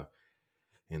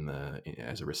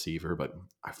as a receiver. But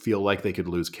I feel like they could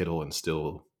lose Kittle and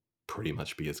still pretty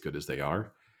much be as good as they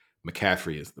are.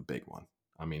 McCaffrey is the big one.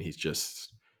 I mean, he's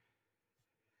just.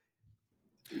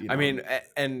 I mean,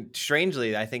 and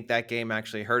strangely, I think that game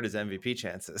actually hurt his MVP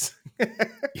chances.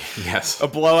 Yes. A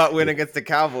blowout win against the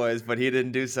Cowboys, but he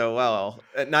didn't do so well.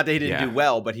 Not that he didn't do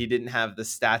well, but he didn't have the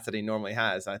stats that he normally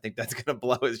has. And I think that's going to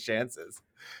blow his chances.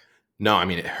 No, I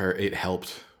mean, it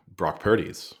helped Brock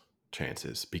Purdy's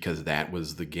chances, because that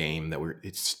was the game that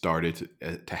it started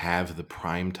to have the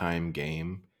primetime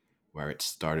game where it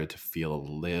started to feel a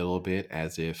little bit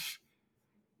as if,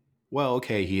 well,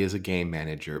 okay, he is a game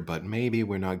manager, but maybe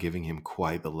we're not giving him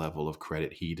quite the level of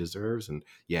credit he deserves. And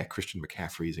yeah, Christian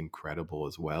McCaffrey is incredible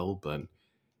as well, but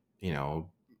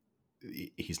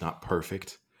he's not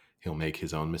perfect. He'll make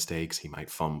his own mistakes. He might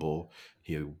fumble.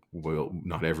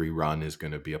 Not every run is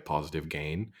going to be a positive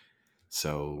gain.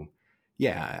 So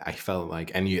yeah, I felt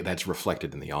like, and that's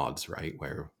reflected in the odds, right?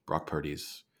 Where Brock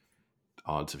Purdy's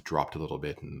odds have dropped a little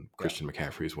bit and Christian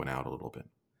McCaffrey's went out a little bit.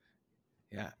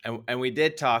 Yeah, and we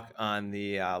did talk on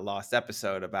the lost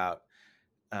episode about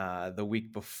the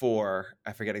week before.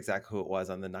 I forget exactly who it was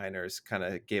on the Niners. Kind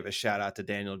of gave a shout out to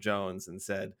Daniel Jones and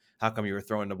said, "How come you were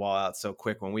throwing the ball out so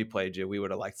quick when we played you? We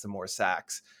would have liked some more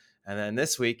sacks." And then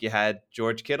this week you had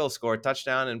George Kittle score a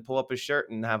touchdown and pull up his shirt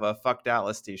and have a "Fuck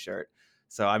Dallas" t-shirt.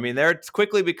 So I mean, they're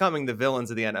quickly becoming the villains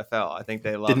of the NFL. I think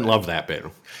they Didn't love that bit.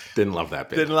 Didn't love that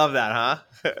bit. Didn't love that, huh?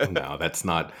 No, that's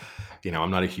not.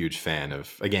 I'm not a huge fan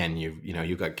of. Again,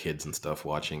 you've got kids and stuff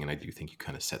watching, and I do think you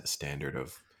kind of set the standard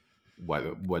of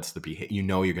what's the behavior.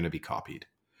 You're going to be copied.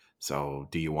 So,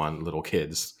 do you want little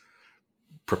kids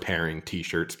preparing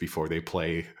T-shirts before they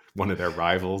play one of their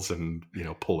rivals and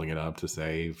pulling it up to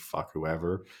say "fuck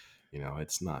whoever"?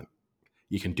 It's not.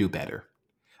 You can do better.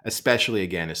 Especially,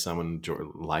 again, as someone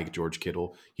like George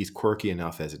Kittle, he's quirky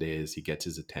enough as it is. He gets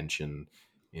his attention.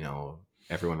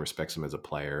 Everyone respects him as a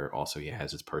player. Also, he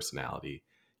has his personality.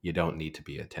 You don't need to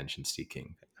be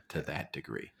attention-seeking to that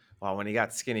degree. Well, when you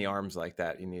got skinny arms like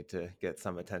that, you need to get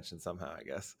some attention somehow, I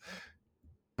guess.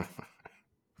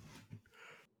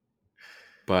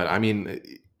 But, I mean,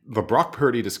 the Brock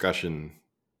Purdy discussion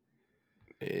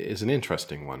is an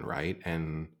interesting one, right?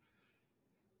 And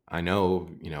I know,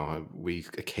 we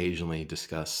occasionally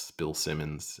discuss Bill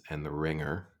Simmons and The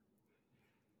Ringer.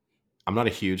 I'm not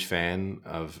a huge fan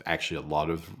of actually a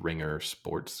lot of Ringer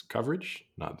sports coverage,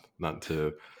 not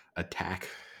to attack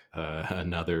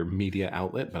another media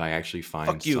outlet, but I actually find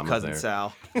Fuck you, some Cousin of their...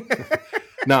 Sal.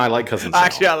 No, I like Cousin Sal.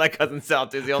 Actually, I like Cousin Sal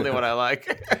too. He's the only one I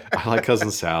like. I like Cousin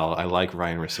Sal. I like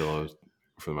Ryan Russillo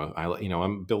for the most.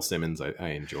 I'm Bill Simmons. I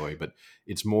enjoy, but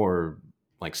it's more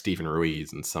like Stephen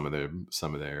Ruiz and some of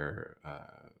their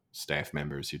staff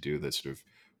members who do this sort of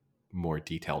more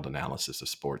detailed analysis of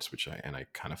sports, which I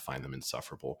kind of find them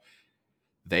insufferable.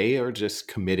 They are just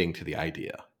committing to the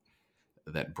idea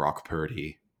that Brock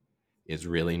Purdy is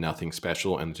really nothing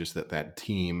special, and just that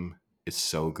team is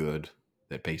so good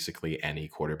that basically any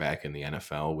quarterback in the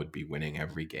NFL would be winning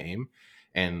every game.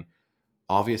 And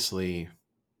obviously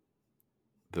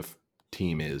the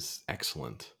team is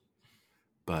excellent,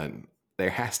 but there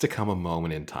has to come a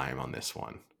moment in time on this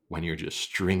one when you're just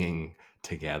stringing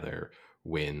together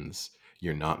wins.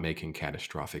 You're not making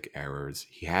catastrophic errors.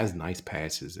 He has nice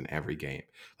passes in every game.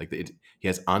 He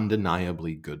has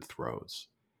undeniably good throws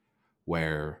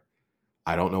where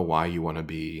I don't know why you want to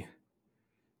be.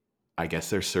 I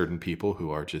guess there's certain people who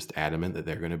are just adamant that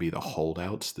they're going to be the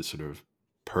holdouts, the sort of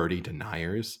Purdy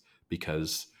deniers,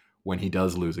 because when he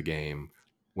does lose a game,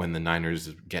 when the Niners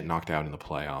get knocked out in the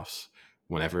playoffs,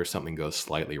 whenever something goes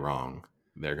slightly wrong,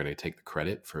 they're going to take the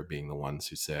credit for being the ones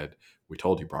who said, "We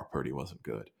told you Brock Purdy wasn't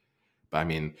good." But I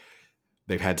mean,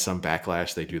 they've had some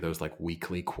backlash. They do those like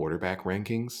weekly quarterback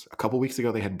rankings. A couple weeks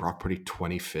ago, they had Brock Purdy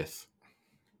 25th.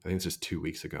 I think it's just 2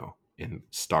 weeks ago in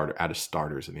starter out of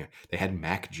starters. And they had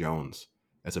Mac Jones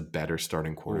as a better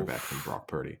starting quarterback than Oof. Brock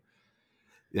Purdy.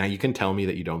 Now you can tell me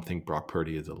that you don't think Brock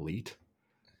Purdy is elite,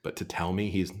 but to tell me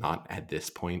he's not at this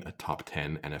point a top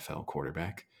 10 NFL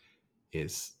quarterback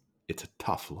it's a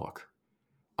tough look.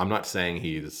 I'm not saying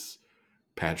he's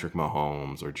Patrick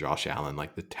Mahomes or Josh Allen.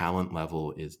 Like the talent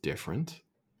level is different,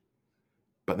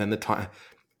 but then the time,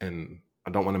 and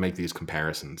I don't want to make these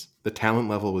comparisons. The talent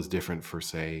level was different for,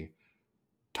 say,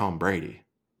 Tom Brady,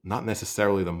 not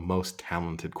necessarily the most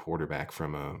talented quarterback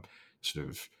from a sort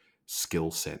of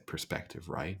skill set perspective,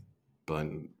 right? But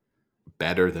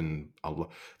better than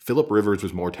Philip Rivers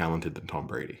was more talented than Tom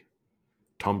Brady.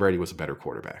 Tom Brady was a better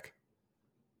quarterback.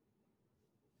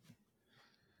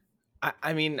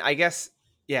 I mean, I guess,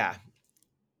 yeah,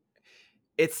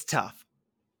 it's tough.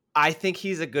 I think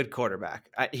he's a good quarterback.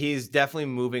 He's definitely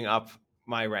moving up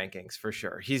my rankings for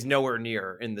sure. He's nowhere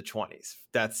near in the 20s.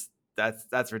 That's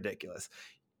ridiculous.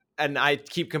 And I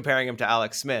keep comparing him to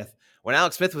Alex Smith. When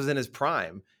Alex Smith was in his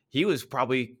prime, he was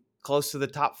probably close to the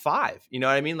top 5. You know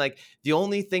what I mean? Like the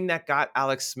only thing that got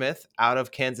Alex Smith out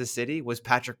of Kansas City was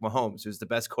Patrick Mahomes, who's the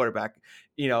best quarterback,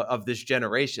 of this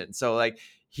generation. So like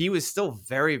he was still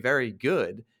very, very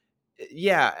good.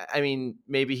 Yeah, I mean,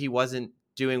 maybe he wasn't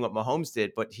doing what Mahomes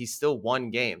did, but he still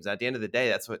won games. At the end of the day,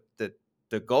 that's what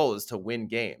the goal is, to win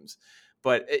games.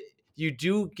 But you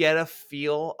do get a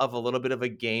feel of a little bit of a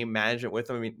game management with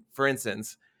him. I mean, for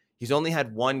instance, he's only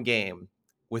had one game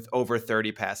with over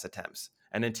 30 pass attempts.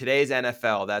 And in today's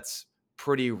NFL, that's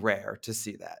pretty rare to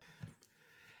see that.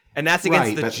 And that's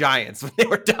against Right, the Giants when they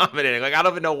were dominating. Like, I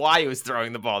don't even know why he was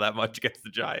throwing the ball that much against the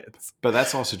Giants. but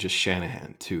that's also just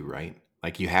Shanahan too, right?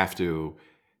 Like you have to.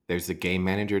 There's the game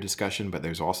manager discussion, but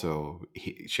there's also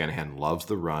Shanahan loves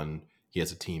the run. He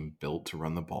has a team built to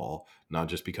run the ball, not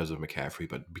just because of McCaffrey,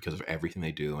 but because of everything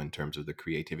they do in terms of the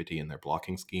creativity in their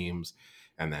blocking schemes,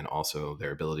 and then also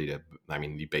their ability to. I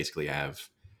mean, you basically have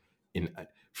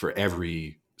for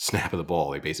every snap of the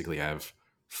ball, they basically have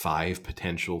 5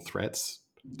 potential threats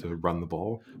to run the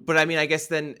ball. But I mean, I guess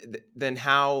then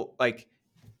how, like,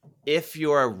 if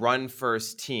you're a run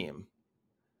first team,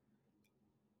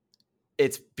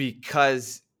 it's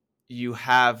because you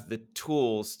have the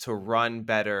tools to run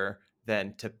better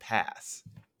than to pass.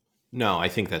 No, I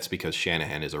think that's because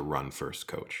Shanahan is a run first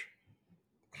coach.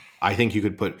 I think you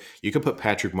could put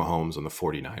Patrick Mahomes on the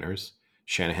 49ers.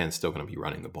 Shanahan's still going to be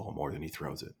running the ball more than he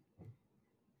throws it.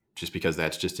 Just because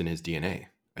that's just in his DNA.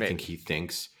 I think he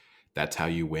thinks that's how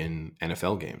you win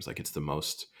NFL games. Like it's the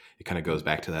most, it kind of goes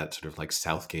back to that sort of like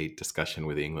Southgate discussion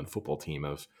with the England football team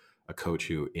of a coach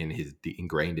who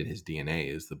ingrained in his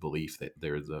DNA is the belief that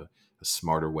there's a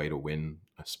smarter way to win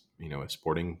a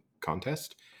sporting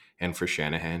contest. And for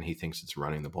Shanahan, he thinks it's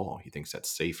running the ball. He thinks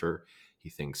that's safer. He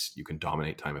thinks you can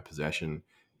dominate time of possession.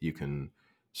 You can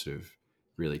sort of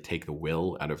really take the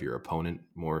will out of your opponent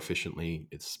more efficiently.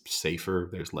 It's safer.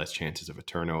 There's less chances of a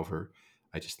turnover.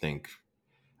 I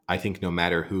think no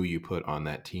matter who you put on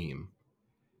that team,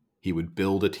 he would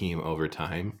build a team over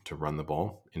time to run the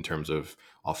ball in terms of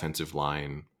offensive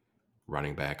line,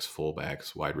 running backs,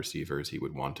 fullbacks, wide receivers. He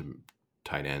would want to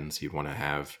tight ends. He'd want to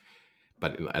have,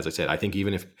 but as I said, I think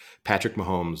even if Patrick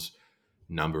Mahomes'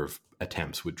 number of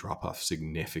attempts would drop off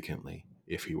significantly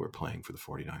if he were playing for the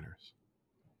 49ers.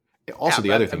 Also, Yeah,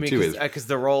 the other thing too is because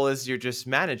the role is you're just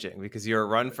managing, because you're a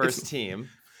run first team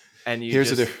and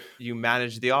you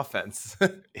manage the offense.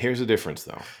 Here's the difference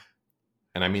though.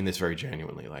 And I mean this very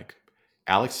genuinely. Like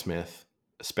Alex Smith,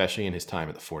 especially in his time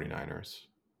at the 49ers,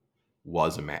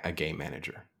 was a game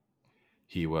manager.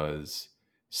 He was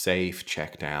safe,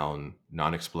 check down,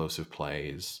 non-explosive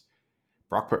plays.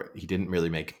 Brock Purdy, he didn't really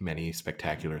make many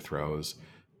spectacular throws.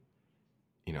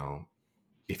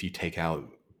 If you take out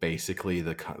basically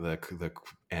the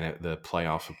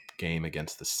playoff game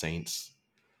against the Saints,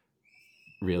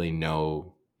 really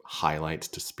no highlights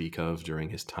to speak of during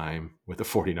his time with the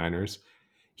 49ers.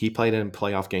 He played in a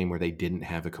playoff game where they didn't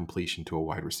have a completion to a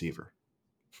wide receiver.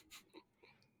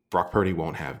 Brock Purdy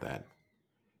won't have that.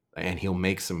 And he'll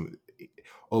make some,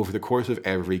 over the course of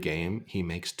every game, he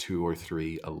makes 2 or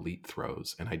 3 elite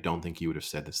throws. And I don't think you would have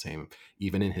said the same,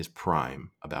 even in his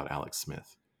prime, about Alex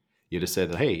Smith. You'd have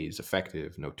said, hey, he's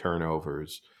effective, no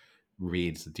turnovers,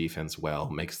 reads the defense well,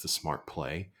 makes the smart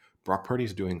play. Brock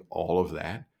Purdy's doing all of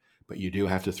that, but you do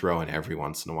have to throw in every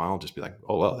once in a while. Just be like,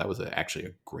 oh well, that was actually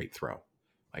a great throw,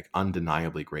 like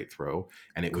undeniably great throw,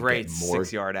 and it would get Great more.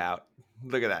 6 yard out.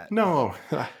 Look at that. No,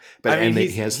 but I mean,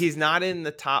 he has he's not in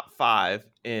the top 5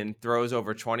 in throws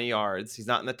over 20 yards. He's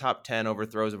not in the top 10 over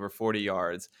throws over 40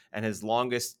 yards, and his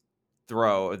longest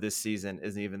throw of this season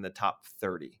isn't even the top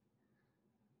 30.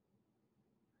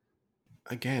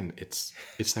 again, it's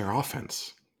their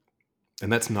offense.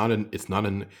 And that's not an, it's not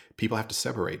an, people have to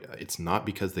separate. It's not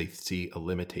because they see a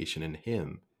limitation in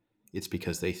him. It's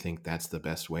because they think that's the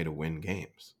best way to win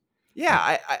games.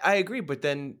 Yeah, And, I agree, but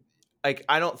then like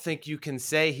I don't think you can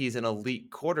say he's an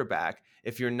elite quarterback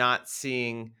if you're not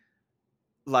seeing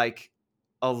like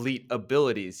elite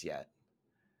abilities yet.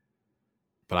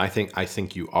 but I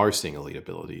think you are seeing elite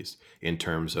abilities in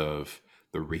terms of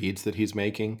the reads that he's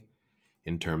making,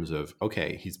 in terms of,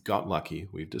 okay, he's got lucky.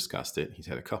 We've discussed it. He's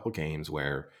had a couple games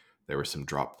where there were some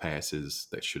drop passes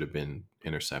that should have been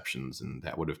interceptions, and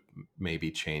that would have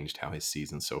maybe changed how his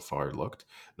season so far looked.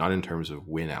 Not in terms of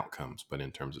win outcomes, but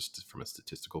in terms of from a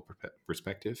statistical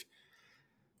perspective.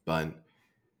 But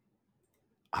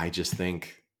I just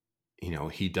think,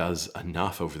 he does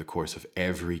enough over the course of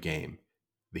every game.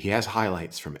 He has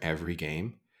highlights from every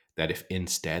game that if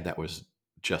instead that was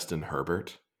Justin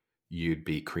Herbert, you'd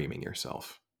be creaming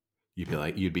yourself.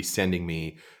 You'd be sending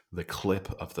me the clip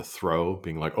of the throw,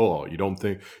 being like, "Oh,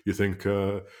 you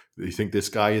think this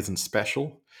guy isn't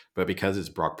special?" But because it's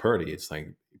Brock Purdy, it's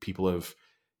like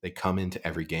they come into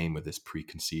every game with this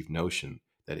preconceived notion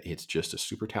that it's just a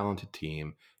super talented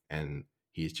team and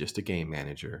he's just a game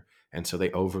manager, and so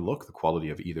they overlook the quality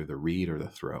of either the read or the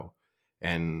throw.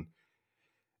 And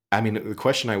I mean, the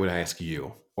question I would ask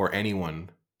you or anyone: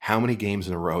 how many games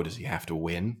in a row does he have to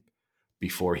win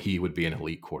before he would be an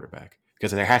elite quarterback?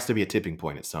 Because there has to be a tipping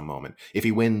point at some moment. If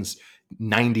he wins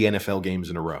 90 NFL games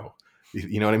in a row,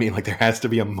 you know what I mean? Like there has to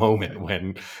be a moment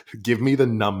when, give me the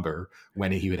number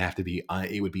when he would have to be,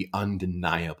 it would be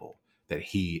undeniable that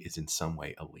he is in some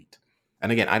way elite.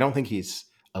 And again, I don't think he's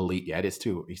elite yet. He's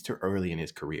too early in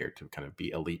his career to kind of be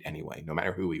elite anyway, no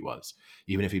matter who he was.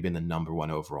 Even if he'd been the number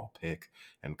one overall pick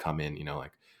and come in,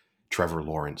 like Trevor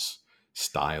Lawrence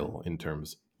style in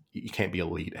terms, you can't be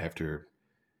elite after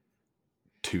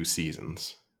 2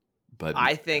 seasons. But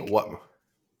I think what?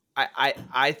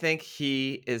 I think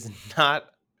he is not.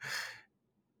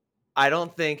 I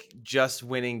don't think just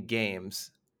winning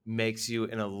games makes you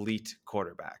an elite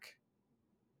quarterback.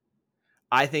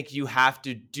 I think you have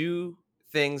to do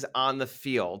things on the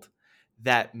field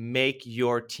that make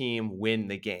your team win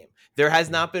the game. There has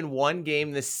not been one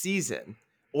game this season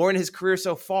or in his career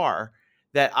so far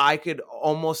that I could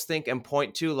almost think and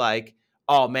point to like,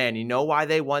 oh man, you know why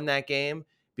they won that game?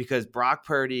 Because Brock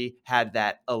Purdy had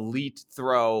that elite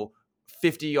throw,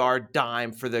 50-yard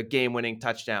dime for the game-winning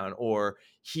touchdown, or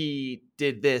he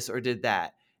did this or did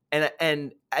that.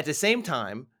 And at the same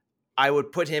time, I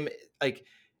would put him like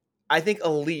I think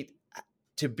elite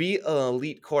to be an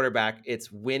elite quarterback,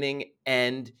 it's winning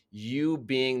and you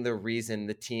being the reason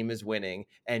the team is winning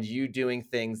and you doing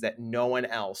things that no one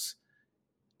else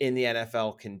in the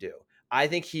NFL can do. I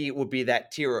think he would be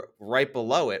that tier right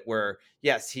below it where,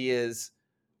 yes, he is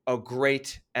a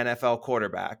great NFL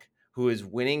quarterback who is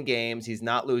winning games. He's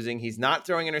not losing. He's not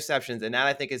throwing interceptions. And that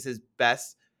I think is his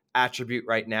best attribute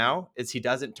right now is he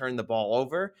doesn't turn the ball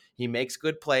over. He makes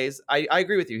good plays. I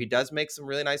agree with you. He does make some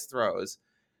really nice throws,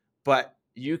 but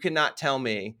you cannot tell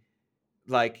me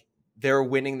like they're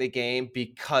winning the game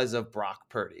because of Brock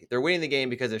Purdy. They're winning the game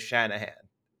because of Shanahan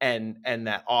and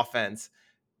that offense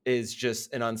is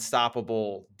just an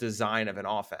unstoppable design of an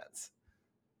offense.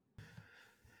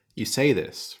 You say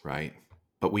this, right?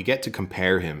 But we get to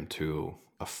compare him to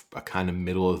a kind of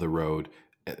middle of the road,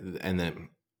 and then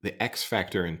the X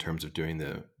factor in terms of doing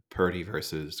the Purdy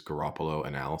versus Garoppolo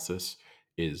analysis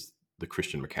is the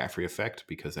Christian McCaffrey effect,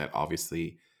 because that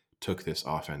obviously took this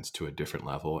offense to a different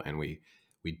level, and we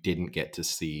didn't get to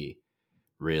see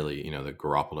really, the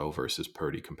Garoppolo versus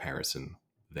Purdy comparison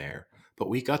there. But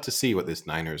we got to see what this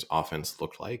Niners offense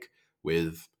looked like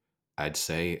with, I'd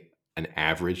say, an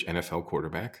average NFL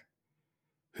quarterback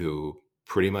who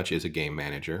pretty much is a game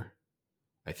manager.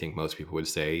 I think most people would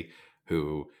say,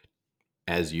 who,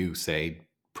 as you say,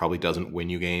 probably doesn't win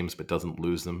you games, but doesn't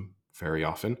lose them very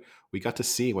often. We got to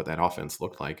see what that offense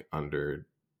looked like under,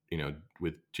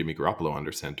 with Jimmy Garoppolo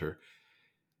under center.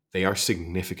 They are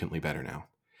significantly better now.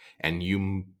 And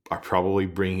you are probably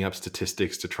bringing up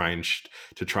statistics to try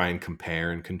and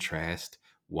compare and contrast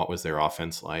what was their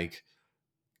offense like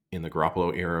in the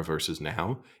Garoppolo era versus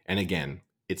now. And again,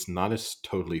 it's not a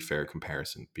totally fair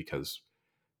comparison because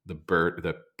the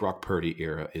Brock Purdy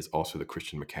era is also the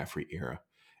Christian McCaffrey era,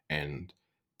 and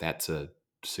that's a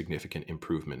significant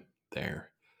improvement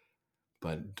there.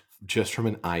 But just from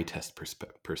an eye test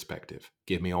perspective,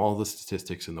 give me all the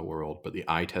statistics in the world, but the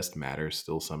eye test matters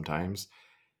still sometimes.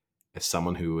 As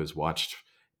someone who has watched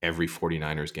every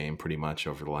 49ers game pretty much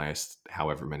over the last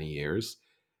however many years,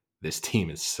 this team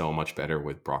is so much better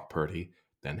with Brock Purdy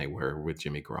than they were with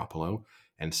Jimmy Garoppolo.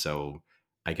 And so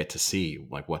I get to see,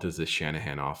 like, what does this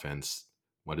Shanahan offense,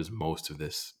 what does most of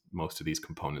these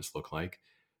components look like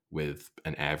with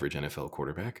an average NFL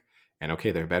quarterback? And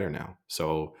okay, they're better now.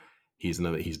 So he's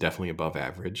definitely above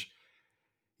average.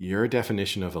 Your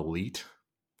definition of elite,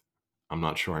 I'm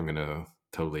not sure I'm going to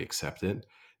totally accept it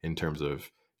in terms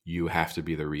of you have to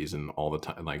be the reason all the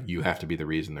time. Like, you have to be the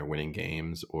reason they're winning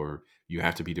games, or you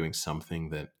have to be doing something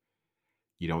that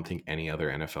you don't think any other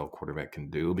NFL quarterback can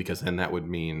do, because then that would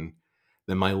mean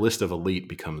then my list of elite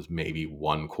becomes maybe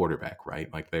one quarterback,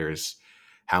 right? Like, there's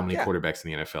how many Yeah. quarterbacks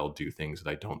in the NFL do things that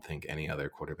I don't think any other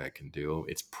quarterback can do?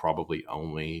 It's probably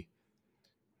only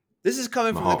This is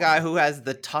coming from the guy Mahomes. who has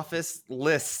the toughest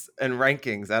lists and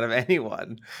rankings out of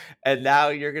anyone. And now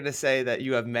you're going to say that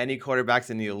you have many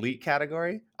quarterbacks in the elite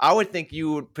category? I would think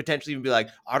you would potentially even be like,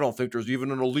 I don't think there's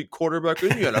even an elite quarterback in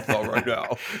the NFL right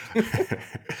now.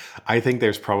 I think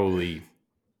there's probably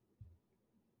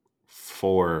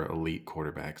 4 elite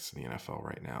quarterbacks in the NFL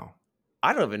right now.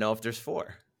 I don't even know if there's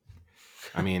 4.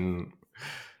 I mean,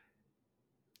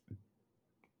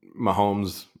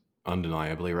 Mahomes,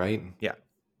 undeniably, right? Yeah.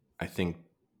 I think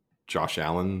Josh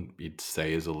Allen, you'd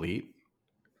say, is elite.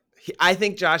 I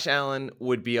think Josh Allen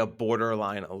would be a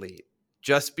borderline elite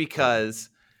just because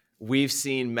we've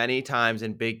seen many times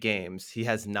in big games he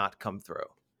has not come through.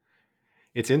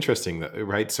 It's interesting, that,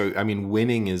 right? So, I mean,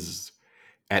 winning is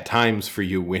at times for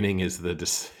you. Winning is the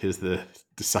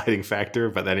deciding factor,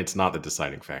 but then it's not the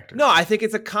deciding factor. No, I think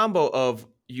it's a combo of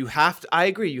you have to. I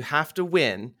agree, you have to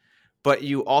win, but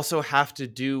you also have to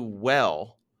do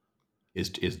well. Is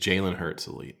Jalen Hurts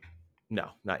elite?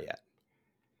 No, not yet.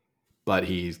 But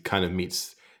he kind of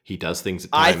meets. He does things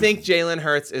at I times. think Jalen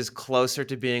Hurts is closer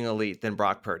to being elite than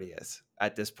Brock Purdy is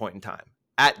at this point in time.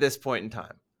 At this point in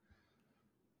time.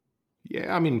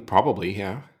 Yeah, I mean, probably,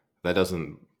 yeah. That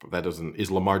doesn't.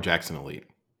 Is Lamar Jackson elite?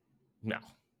 No.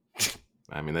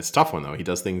 I mean, that's a tough one though. He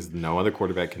does things no other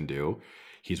quarterback can do.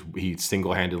 He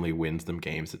single-handedly wins them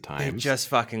games at They times. just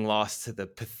fucking lost to the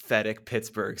pathetic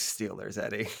Pittsburgh Steelers,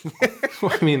 Eddie.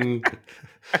 I mean,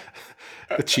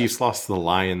 the Chiefs lost to the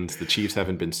Lions. The Chiefs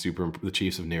haven't been super. The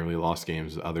Chiefs have nearly lost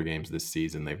other games this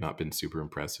season. They've not been super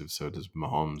impressive. So does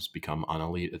Mahomes become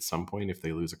unelite at some point if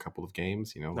they lose a couple of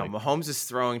games? You know, No, like, Mahomes is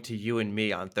throwing to you and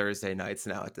me on Thursday nights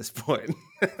now at this point.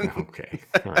 okay,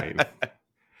 all right.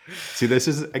 See, this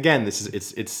is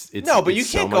No, but you it's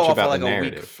so can't go much off of about like the a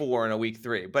week narrative. 4 and a week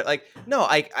 3. But like, no,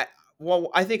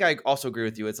 I think I also agree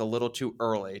with you. It's a little too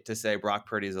early to say Brock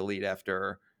Purdy is elite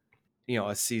after,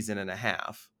 a season and a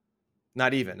half.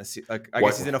 Not even I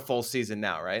guess he's in a What? full season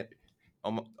now, right?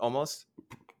 Almost.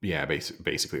 Yeah,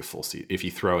 basically a full season. If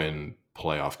you throw in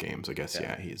playoff games, I guess,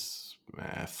 Yeah. yeah, he's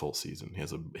full season.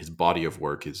 His body of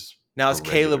work is Now a is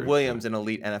Caleb regular. Williams an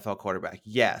elite NFL quarterback?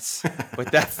 Yes,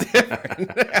 but that's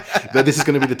different. But this is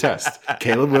going to be the test.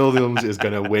 Caleb Williams is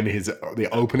going to win the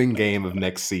opening game of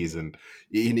next season.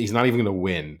 He's not even going to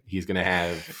win. He's going to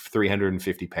have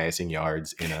 350 passing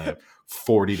yards in a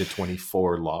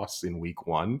 40-24 loss in week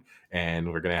 1,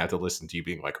 and we're going to have to listen to you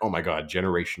being like, "Oh my god,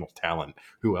 generational talent!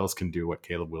 Who else can do what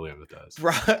Caleb Williams does?"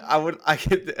 Bro, I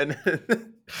could,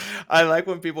 and I like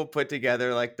when people put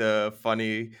together like the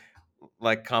funny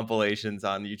like compilations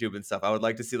on YouTube and stuff. I would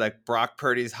like to see like Brock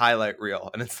Purdy's highlight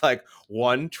reel, and it's like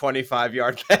 1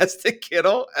 25-yard pass to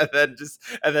Kittle, and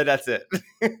then that's it.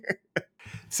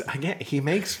 So again, he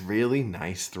makes really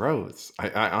nice throws. I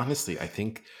honestly, I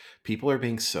think people are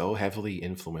being so heavily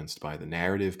influenced by the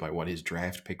narrative, by what his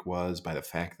draft pick was, by the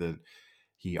fact that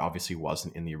he obviously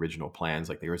wasn't in the original plans.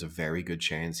 Like, there was a very good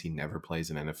chance he never plays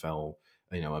an NFL,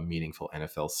 a meaningful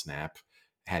NFL snap,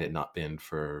 had it not been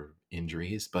for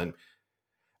injuries. But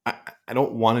I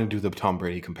don't want to do the Tom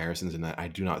Brady comparisons in that I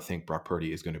do not think Brock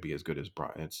Purdy is going to be as good as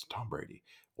Tom Brady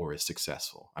or as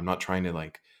successful. I'm not trying to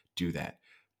like do that.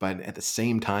 But at the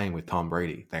same time with Tom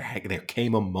Brady, there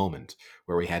came a moment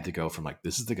where we had to go from like,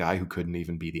 this is the guy who couldn't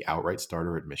even be the outright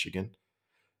starter at Michigan,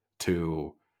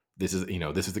 to this is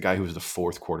the guy who was the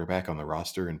 4th quarterback on the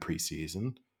roster in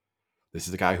preseason. This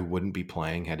is the guy who wouldn't be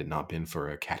playing had it not been for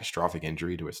a catastrophic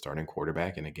injury to a starting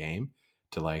quarterback in a game,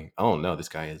 to like, oh no, this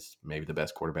guy is maybe the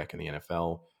best quarterback in the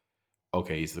NFL.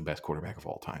 Okay, he's the best quarterback of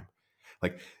all time.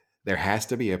 Like, there has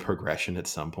to be a progression at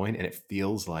some point, and it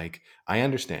feels like I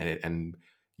understand it. And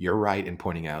you're right in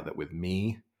pointing out that with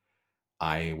me,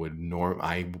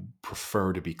 I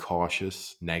prefer to be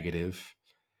cautious, negative,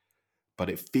 but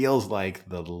it feels like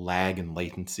the lag and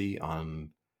latency on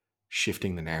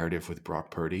shifting the narrative with Brock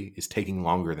Purdy is taking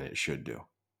longer than it should do.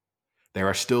 There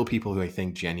are still people who I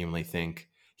think genuinely think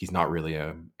he's not really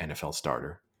a NFL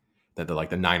starter. That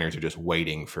the Niners are just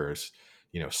waiting for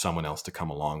someone else to come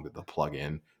along that they'll plug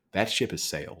in. That ship has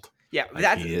sailed. Yeah,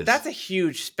 Like he that's is. a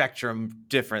huge spectrum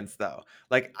difference though.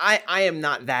 Like I am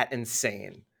not that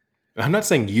insane. I'm not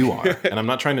saying you are, and I'm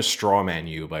not trying to straw man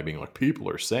you by being like people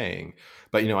are saying,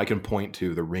 but I can point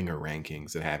to the Ringer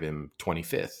rankings that have him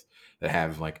 25th, that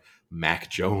have like Mac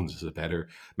Jones is a better.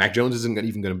 Mac Jones isn't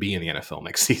even going to be in the NFL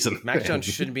next season, Mac Jones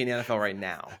shouldn't be in the NFL right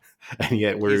now. and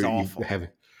yet He's where you awful. have,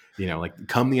 like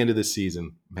come the end of the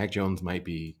season, Mac Jones might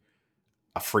be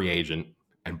a free agent,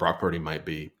 and Brock Purdy might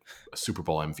be a Super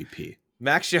Bowl MVP.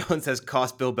 Mac Jones has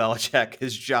cost Bill Belichick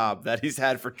his job that he's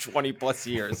had for 20 plus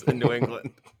years in New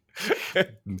England.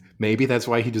 Maybe that's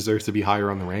why he deserves to be higher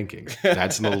on the rankings.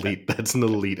 That's an elite. That's an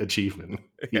elite achievement.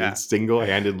 He Yeah. is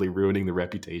single-handedly ruining the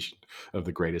reputation of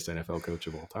the greatest NFL coach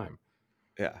of all time.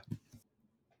 Yeah.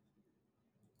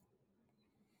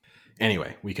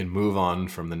 Anyway, we can move on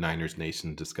from the Niners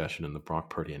Nation discussion and the Brock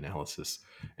Purdy analysis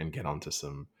and get onto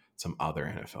some other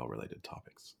NFL related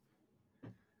topics.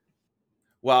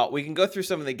 Well, we can go through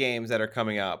some of the games that are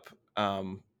coming up.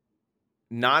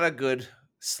 Not a good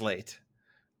slate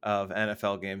of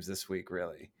NFL games this week,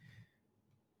 really.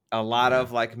 A lot Yeah.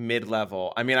 of like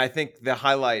mid-level. I mean, I think the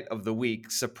highlight of the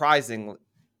week, surprisingly,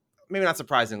 maybe not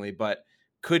surprisingly, but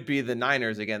could be the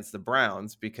Niners against the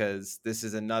Browns, because this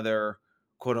is another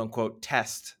quote unquote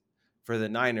test for the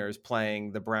Niners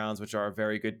playing the Browns, which are a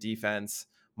very good defense.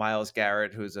 Myles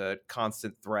Garrett, who's a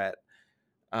constant threat.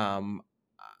 I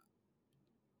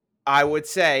would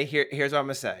say here's what I'm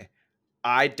gonna say.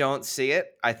 I don't see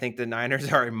it. I think the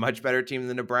Niners are a much better team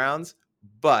than the Browns,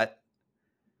 but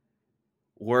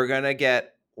we're going to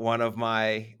get one of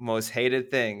my most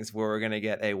hated things, where we're going to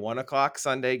get a 1:00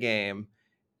 Sunday game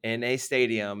in a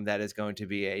stadium that is going to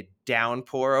be a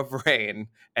downpour of rain,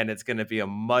 and it's going to be a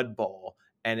mud bowl.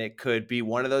 And it could be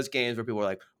one of those games where people are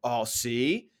like, oh,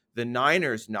 see, the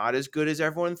Niners not as good as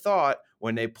everyone thought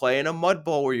when they play in a mud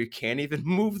bowl where you can't even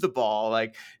move the ball.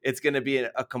 Like, it's going to be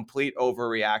a complete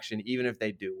overreaction, even if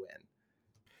they do win.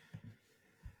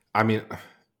 I mean,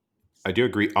 I do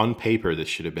agree. On paper, this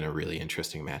should have been a really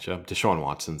interesting matchup. Deshaun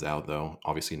Watson's out, though.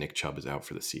 Obviously, Nick Chubb is out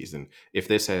for the season. If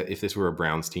this were a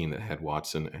Browns team that had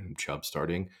Watson and Chubb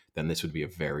starting, then this would be a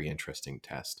very interesting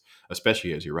test.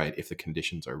 Especially, as you're right, if the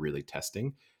conditions are really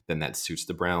testing, then that suits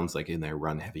the Browns. Like in their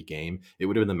run-heavy game, it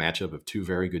would have been the matchup of two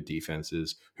very good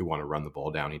defenses who want to run the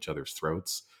ball down each other's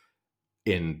throats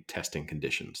in testing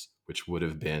conditions, which would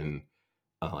have been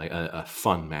a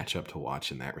fun matchup to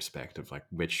watch in that respect of like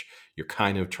which you're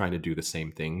kind of trying to do the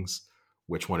same things,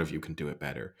 which one of you can do it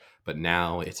better. But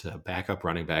now it's a backup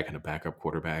running back and a backup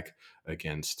quarterback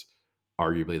against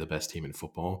arguably the best team in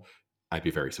football. I'd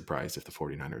be very surprised if the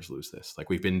 49ers lose this. Like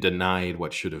we've been denied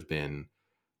what should have been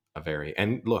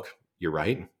and look, you're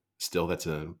right. Still,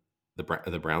 the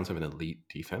Browns have an elite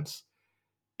defense.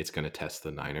 It's going to test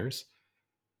the Niners.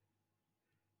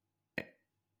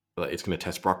 It's going to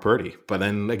test Brock Purdy. But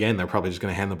then again, they're probably just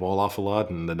going to hand the ball off a lot,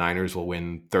 and the Niners will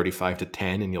win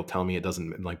 35-10. And you'll tell me it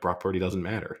doesn't, like, Brock Purdy doesn't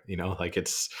matter. Like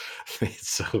it's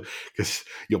so, because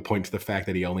you'll point to the fact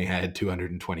that he only had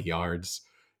 220 yards.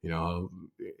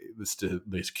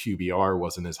 This QBR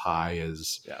wasn't as high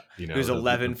as He was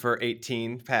 11 for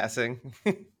 18 passing.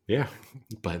 Yeah,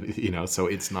 but so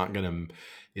it's not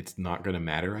gonna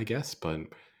matter, I guess. But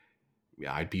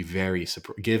yeah, I'd be very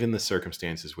surprised given the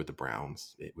circumstances with the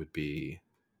Browns. It would be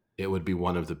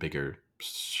one of the bigger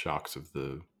shocks of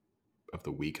the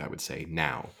week, I would say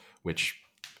now, which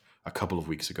a couple of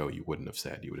weeks ago you wouldn't have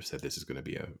said. You would have said this is going to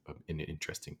be an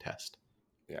interesting test.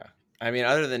 Yeah. I mean,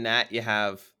 other than that, you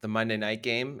have the Monday night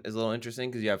game is a little interesting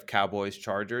because you have Cowboys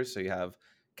Chargers. So you have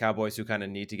Cowboys who kind of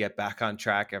need to get back on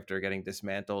track after getting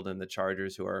dismantled, and the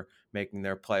Chargers who are making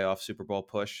their playoff Super Bowl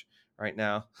push right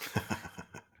now.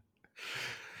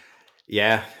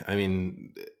 Yeah, I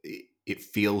mean, it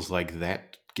feels like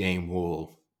that game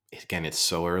will, again, it's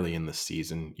so early in the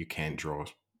season, you can't draw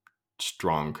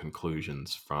strong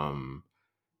conclusions from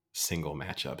single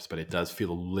matchups, but it does feel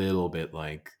a little bit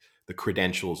like the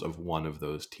credentials of one of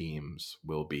those teams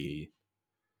will be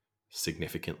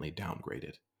significantly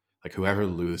downgraded. Like whoever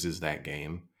loses that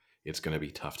game, it's going to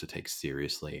be tough to take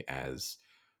seriously as,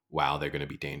 wow, they're going to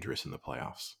be dangerous in the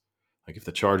playoffs. Like if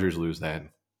the Chargers lose that,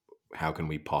 how can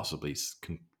we possibly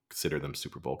consider them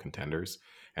Super Bowl contenders?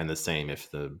 And the same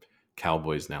if the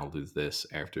Cowboys now lose this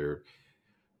after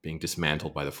being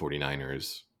dismantled by the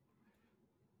 49ers.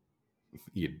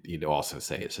 you'd also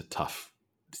say it's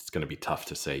going to be tough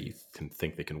to say you can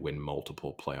think they can win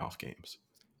multiple playoff games.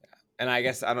 And I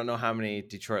guess I don't know how many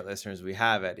Detroit listeners we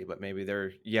have, Eddie, but maybe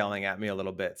they're yelling at me a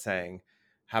little bit saying,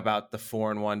 how about the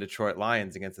 4-1 Detroit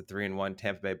Lions against the 3-1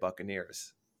 Tampa Bay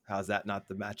Buccaneers? How's that not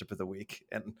the matchup of the week?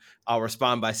 And I'll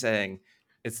respond by saying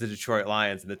it's the Detroit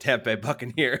Lions and the Tampa Bay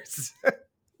Buccaneers.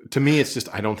 To me, it's just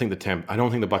I don't think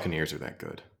the Buccaneers are that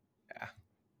good. Yeah.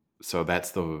 So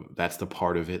that's the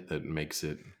part of it that makes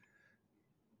it.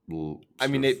 I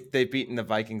mean, they've beaten the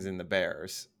Vikings and the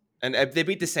Bears. And they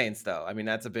beat the Saints, though. I mean,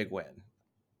 that's a big win.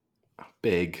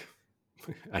 Big.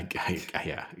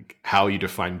 Yeah. How you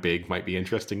define big might be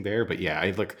interesting there, but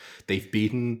yeah, they've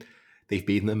beaten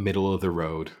the middle of the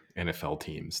road NFL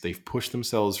teams. They've pushed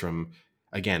themselves from,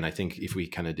 again, I think if we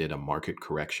kind of did a market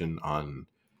correction on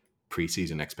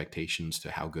preseason expectations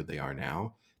to how good they are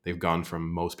now, they've gone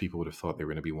from most people would have thought they were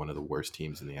going to be one of the worst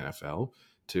teams in the NFL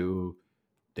to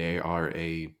they are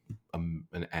a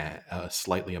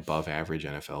slightly above average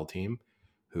NFL team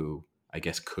who I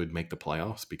guess could make the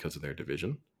playoffs because of their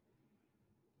division.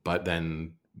 But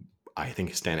then I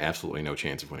think stand absolutely no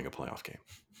chance of winning a playoff game.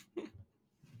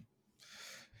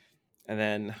 And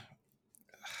then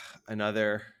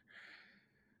another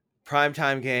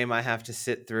primetime game I have to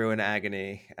sit through in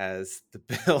agony as the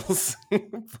Bills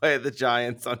play the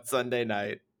Giants on Sunday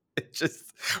night. It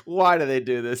just, why do they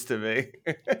do this to me?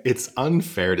 It's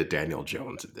unfair to Daniel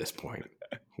Jones at this point.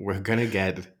 We're going to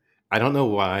get, I don't know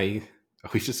why,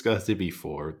 we've discussed it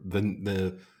before.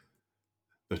 The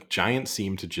Giants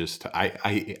seem to just,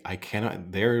 I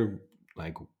cannot, they're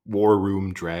like war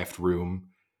room, draft room.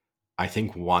 I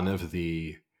think one of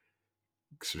the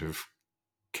sort of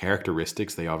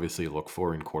characteristics they obviously look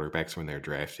for in quarterbacks when they're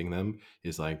drafting them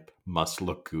is like must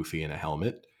look goofy in a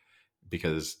helmet,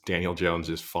 because Daniel Jones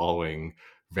is following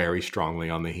very strongly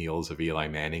on the heels of Eli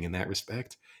Manning in that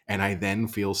respect. And I then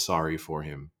feel sorry for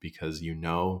him because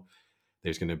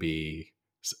there's going to be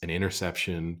an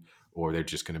interception or they're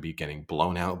just going to be getting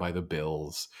blown out by the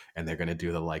Bills and they're going to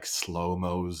do the like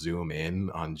slow-mo zoom in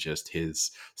on just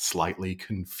his slightly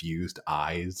confused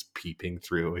eyes peeping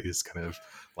through his kind of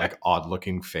like odd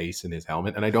looking face in his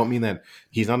helmet. And I don't mean that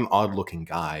he's not an odd looking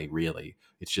guy, really.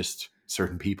 It's just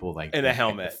certain people like in a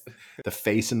helmet. The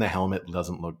face in the helmet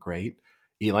doesn't look great.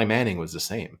 Eli Manning was the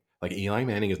same. Like Eli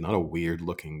Manning is not a weird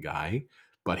looking guy,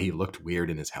 but he looked weird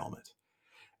in his helmet.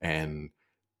 And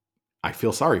I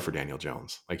feel sorry for Daniel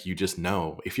Jones. Like, you just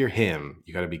know, if you're him,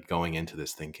 you got to be going into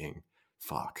this thinking,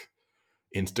 fuck,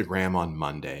 Instagram on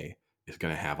Monday is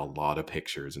going to have a lot of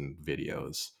pictures and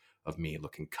videos of me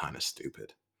looking kind of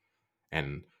stupid.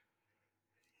 And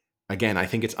again, I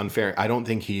think it's unfair. I don't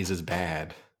think he's as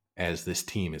bad as this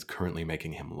team is currently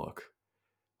making him look.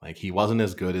 Like, he wasn't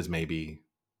as good as maybe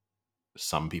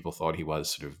some people thought he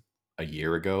was sort of a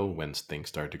year ago when things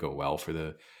started to go well for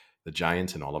the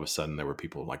Giants, and all of a sudden there were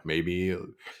people like maybe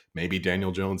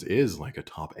Daniel Jones is like a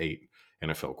top 8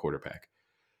 NFL quarterback.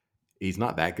 He's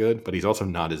not that good, but he's also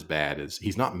not as bad as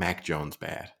he's not Mac Jones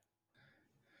bad.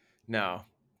 No,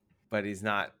 but he's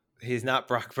not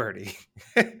Brock Purdy.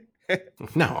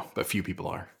 No, but few people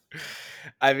are.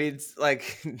 I mean, it's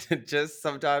like just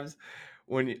sometimes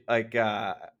when you like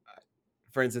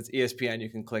for instance, ESPN, you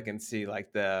can click and see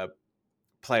like the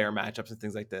player matchups and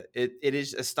things like that. It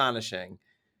is astonishing.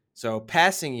 So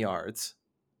passing yards,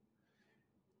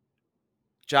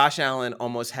 Josh Allen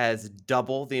almost has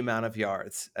double the amount of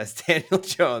yards as Daniel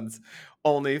Jones.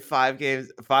 Only 5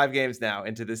 games now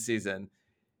into this season.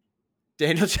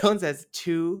 Daniel Jones has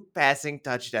 2 passing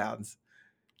touchdowns.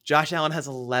 Josh Allen has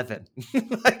 11.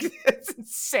 Like, it's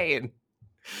insane.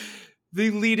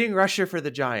 The leading rusher for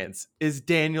the Giants is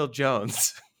Daniel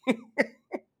Jones.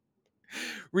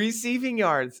 Receiving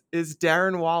yards is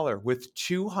Darren Waller with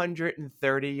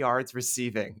 230 yards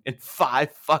receiving in 5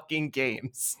 fucking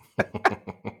games.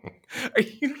 Are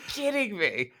you kidding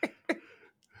me?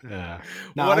 Yeah.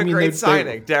 No, what a great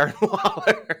signing, Darren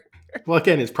Waller. Well,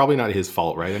 again, it's probably not his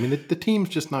fault, right? I mean, the team's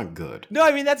just not good. No,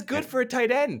 I mean, that's good for a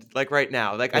tight end, like right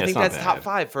now. Like, I think that's top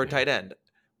 5 for a tight end.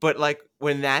 But like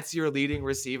when that's your leading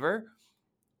receiver,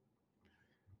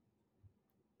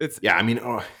 it's I mean,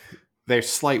 there's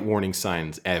slight warning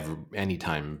signs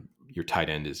anytime your tight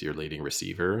end is your leading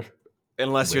receiver.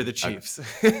 Unless you're the Chiefs.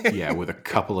 With a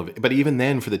couple of, but even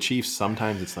then for the Chiefs,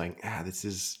 sometimes it's like,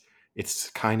 it's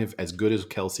kind of as good as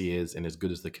Kelsey is and as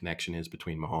good as the connection is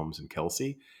between Mahomes and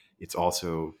Kelsey. It's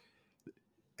also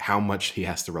how much he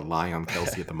has to rely on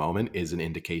Kelsey at the moment is an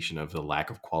indication of the lack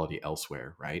of quality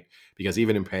elsewhere, right? Because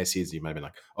even in past seasons, you might have been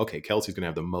like, okay, Kelsey's going to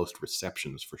have the most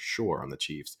receptions for sure on the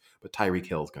Chiefs, but Tyreek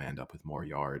Hill is going to end up with more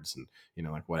yards and,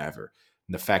 like whatever.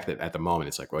 And the fact that at the moment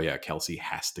it's like, well, yeah, Kelsey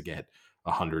has to get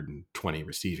 120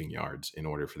 receiving yards in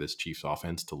order for this Chiefs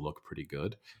offense to look pretty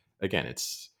good. Again,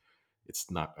 it's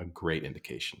not a great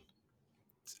indication.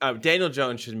 Daniel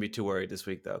Jones shouldn't be too worried this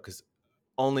week, though, because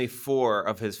only 4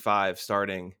 of his 5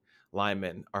 starting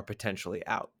linemen are potentially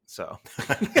out. So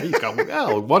There you go.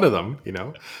 Well, one of them,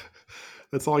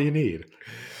 that's all you need.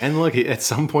 And look, at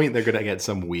some point they're going to get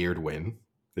some weird win.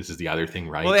 This is the other thing,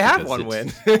 right? Well, they have Because one win.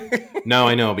 No,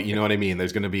 I know, but you know what I mean?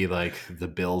 There's going to be like the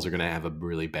Bills are going to have a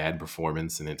really bad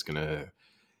performance and it's going to.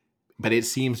 But it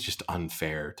seems just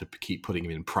unfair to keep putting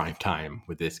him in prime time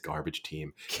with this garbage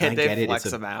team. And Can't I they get it. flex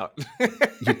them out?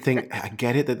 You'd think, I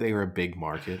get it that they were a big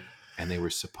market and they were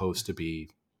supposed to be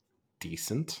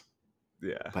decent.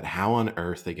 Yeah. But how on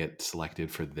earth they get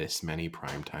selected for this many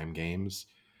primetime games?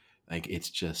 Like,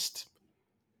 it's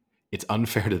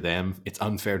unfair to them. It's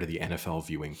unfair to the NFL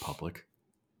viewing public.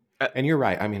 And you're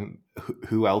right. I mean,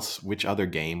 who else, which other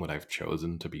game would I have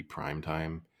chosen to be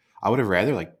primetime? I would have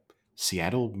rather, like,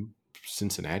 Seattle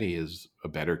Cincinnati is a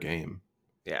better game.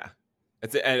 Yeah.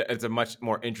 It's a much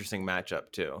more interesting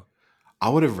matchup, too. I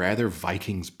would have rather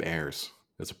Vikings Bears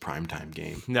as a primetime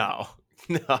game. No.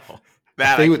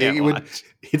 That I can't watch.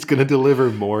 It's going to deliver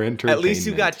more entertainment. At least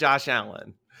you got Josh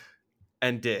Allen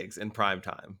and Diggs in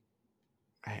primetime.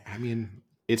 I mean,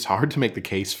 it's hard to make the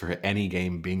case for any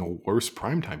game being a worse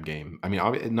primetime game. I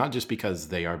mean, not just because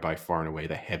they are by far and away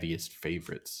the heaviest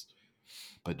favorites,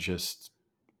 but just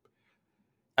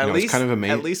it's kind of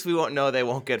amazing. At least we won't know they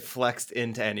won't get flexed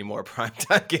into any more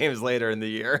primetime games later in the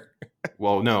year.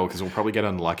 Well, no, because we'll probably get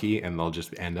unlucky and they'll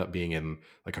just end up being in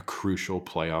like a crucial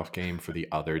playoff game for the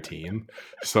other team.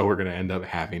 So we're going to end up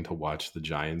having to watch the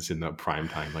Giants in the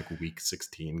primetime like week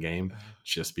 16 game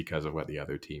just because of what the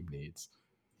other team needs.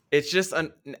 It's just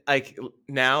like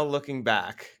now looking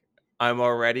back, I'm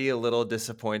already a little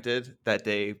disappointed that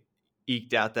they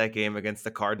eked out that game against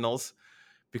the Cardinals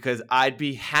because I'd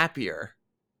be happier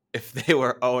if they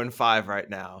were 0-5 right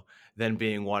now than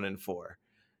being 1-4.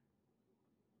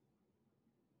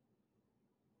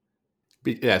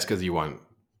 Yeah, it's because you want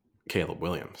Caleb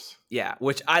Williams. Yeah,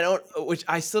 which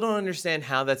I still don't understand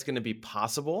how that's going to be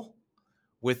possible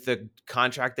with the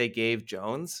contract they gave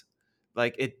Jones.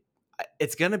 Like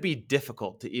it's going to be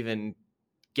difficult to even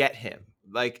get him.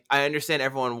 Like I understand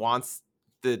everyone wants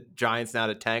the Giants now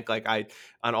to tank. Like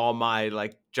on all my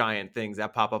like Giant things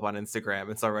that pop up on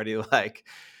Instagram, it's already like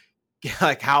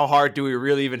how hard do we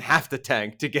really even have to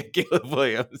tank to get Caleb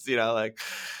Williams? Like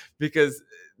because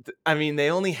I mean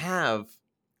they only have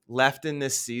left in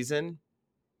this season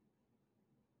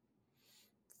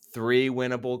four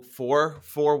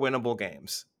winnable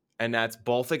games, and that's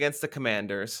both against the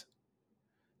Commanders,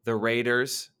 the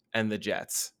Raiders, and the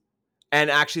Jets.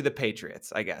 And actually the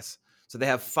Patriots, I guess. So they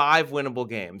have 5 winnable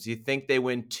games. You think they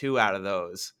win 2 out of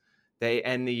those. They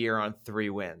end the year on 3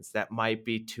 wins. That might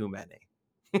be too many.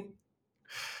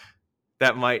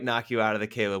 That might knock you out of the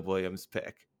Caleb Williams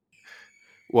pick.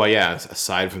 Well, yeah,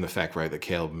 aside from the fact, right, that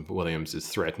Caleb Williams is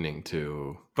threatening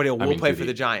to... But he will play for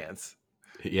the Giants.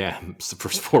 Yeah,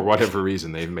 for whatever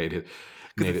reason, they've made it...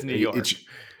 Because it's New York.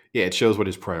 It shows what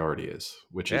his priority is,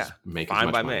 which is make as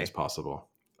much money as possible.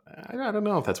 I don't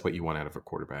know if that's what you want out of a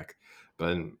quarterback.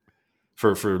 But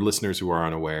for listeners who are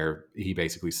unaware, he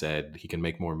basically said he can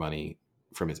make more money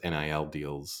from his NIL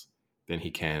deals than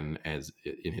he can as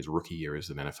in his rookie year as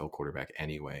an NFL quarterback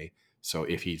anyway. So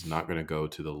if he's not going to go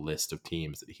to the list of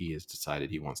teams that he has decided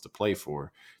he wants to play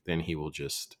for, then he will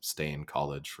just stay in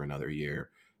college for another year,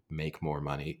 make more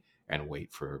money, and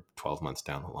wait for 12 months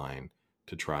down the line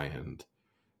to try and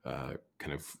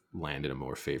kind of land in a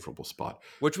more favorable spot.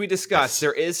 Which we discussed.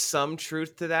 There is some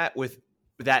truth to that with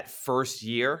that first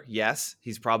year. Yes,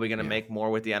 he's probably going to make more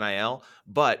with the NIL,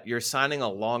 but you're signing a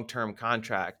long-term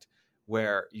contract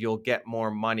where you'll get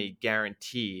more money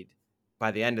guaranteed by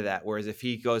the end of that. Whereas if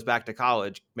he goes back to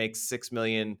college, makes $6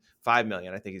 million, $5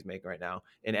 million, I think he's making right now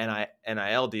in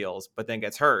NIL deals, but then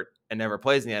gets hurt and never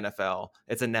plays in the NFL,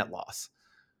 it's a net loss.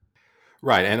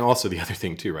 Right. And also the other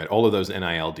thing too, right? All of those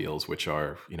NIL deals, which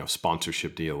are,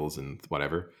 sponsorship deals and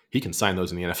whatever, he can sign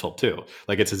those in the NFL too.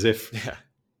 Like it's as if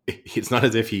it's not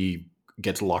as if he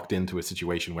gets locked into a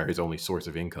situation where his only source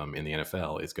of income in the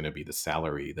NFL is going to be the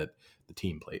salary that the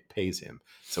team pays him.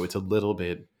 So it's a little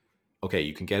bit, okay,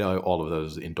 you can get all of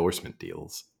those endorsement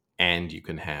deals and you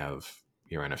can have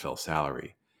your NFL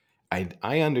salary.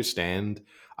 I understand.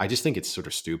 I just think it's sort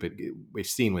of stupid. We've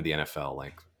seen with the NFL,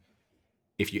 like,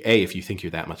 if you think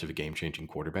you're that much of a game-changing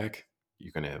quarterback,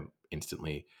 you're going to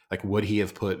instantly, like, would he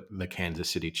have put the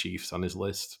Kansas City Chiefs on his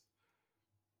list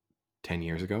 10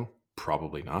 years ago?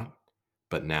 Probably not.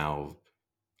 But now,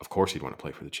 of course, he'd want to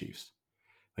play for the Chiefs.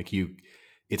 Like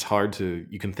it's hard to,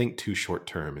 you can think too short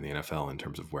term in the NFL in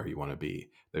terms of where you want to be.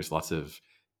 There's lots of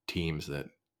teams that,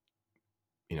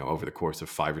 over the course of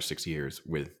 5 or 6 years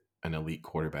with an elite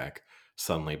quarterback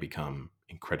suddenly become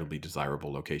incredibly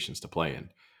desirable locations to play in.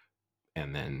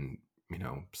 And then,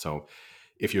 so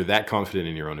if you're that confident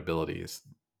in your own abilities,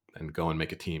 then go and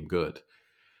make a team good.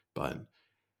 But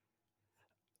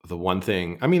the one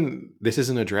thing, I mean, this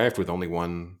isn't a draft with only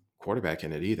one quarterback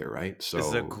in it either, right? This is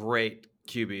a So, great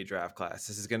QB draft class.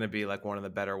 This is going to be like one of the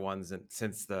better ones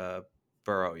since the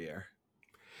Burrow year.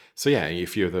 so yeah,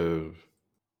 if you're the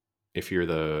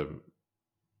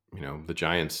the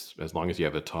Giants, as long as you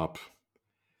have a top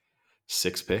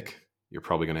 6 pick, you're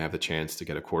probably going to have the chance to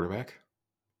get a quarterback.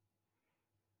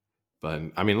 But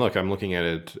I mean, look, I'm looking at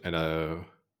it at a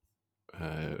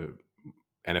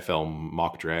NFL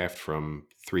mock draft from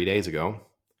 3 days ago.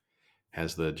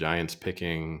 Has the Giants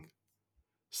picking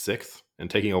 6th and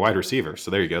taking a wide receiver. So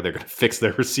there you go. They're going to fix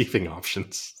their receiving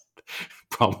options.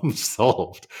 Problem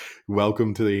solved.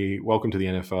 Welcome to the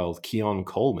NFL, Keon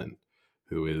Coleman,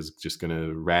 who is just going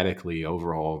to radically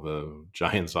overhaul the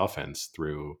Giants offense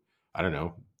through, I don't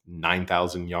know,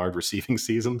 9,000-yard receiving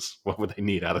seasons. What would they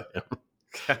need out of him?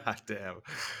 God damn.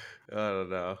 I don't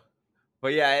know.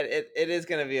 But yeah, it is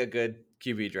going to be a good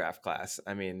QB draft class.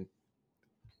 I mean,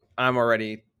 I'm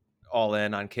already all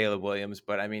in on Caleb Williams,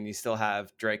 but I mean, you still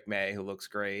have Drake May, who looks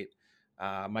great.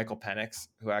 Michael Penix,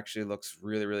 who actually looks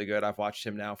really, really good. I've watched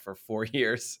him now for 4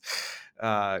 years,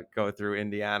 go through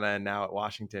Indiana and now at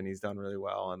Washington. He's done really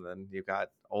well. And then you've got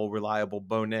old reliable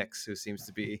Bo Nix, who seems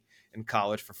to be in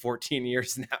college for 14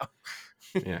 years now.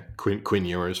 Yeah, Quinn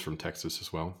Ewers from Texas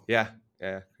as well. Yeah,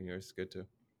 Quinn Ewers is good too.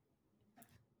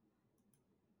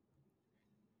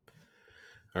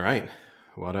 All right,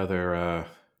 what other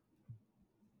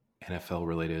NFL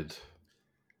related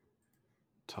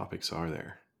topics are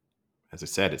there? As I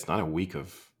said, it's not a week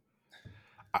of.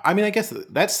 I mean, I guess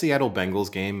that Seattle Bengals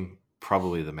game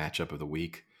probably the matchup of the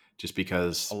week, just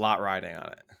because. A lot riding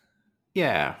on it.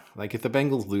 Yeah, like if the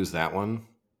Bengals lose that one,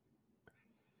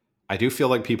 I do feel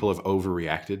like people have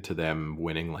overreacted to them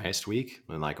winning last week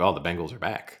and like, oh, the Bengals are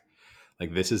back.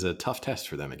 Like this is a tough test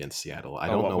for them against Seattle. I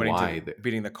don't know why.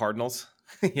 Beating the Cardinals?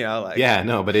 Yeah,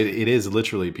 no, but it is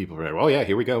literally people are like, oh yeah,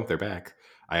 here we go, they're back.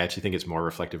 I actually think it's more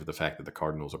reflective of the fact that the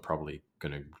Cardinals are probably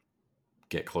going to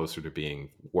get closer to being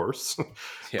worse.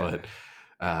 Yeah.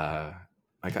 But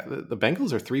like the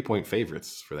Bengals are 3-point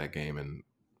favorites for that game, and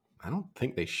I don't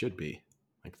think they should be.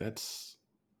 Like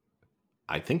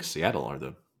I think Seattle are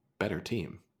the better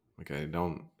team. Like I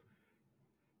don't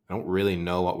really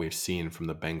know what we've seen from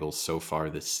the Bengals so far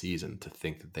this season to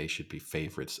think that they should be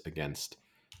favorites against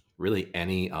really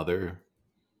any other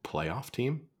playoff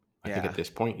team. I think at this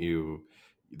point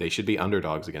they should be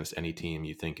underdogs against any team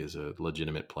you think is a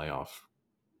legitimate playoff,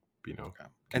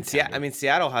 And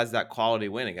Seattle has that quality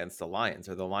win against the Lions,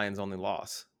 or the Lions' only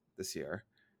loss this year.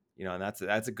 And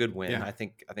that's a good win. Yeah. I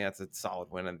think that's a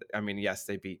solid win. And I mean, yes,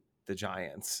 they beat the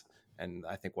Giants, and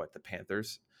I think the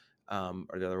Panthers are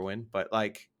the other win. But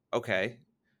like, okay,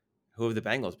 who have the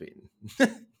Bengals beaten?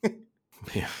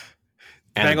 Yeah.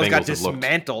 And the Bengals got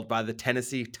dismantled by the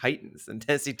Tennessee Titans, and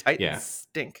Tennessee Titans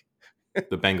stink.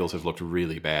 The Bengals have looked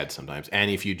really bad sometimes. And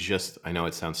if you just, I know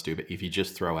it sounds stupid, if you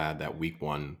just throw out that week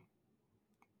 1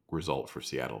 result for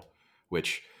Seattle,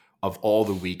 which of all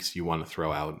the weeks you want to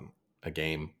throw out a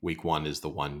game, week 1 is the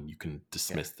one you can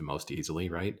dismiss the most easily,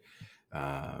 right?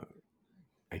 I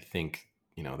think,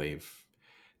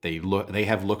 they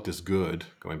have looked as good,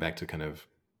 going back to kind of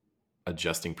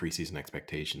adjusting preseason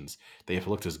expectations, they have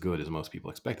looked as good as most people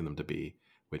expected them to be,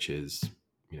 which is,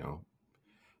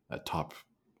 a top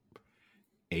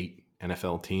 8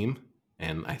 NFL team.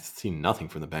 And I've seen nothing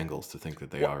from the Bengals to think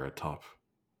that they are a top.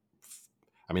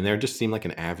 I mean, they just seem like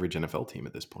an average NFL team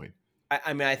at this point.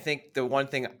 I mean, I think the one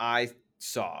thing I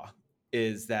saw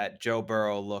is that Joe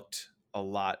Burrow looked a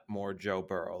lot more Joe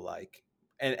Burrow-like.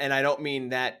 And I don't mean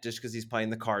that just because he's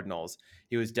playing the Cardinals.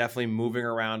 He was definitely moving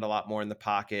around a lot more in the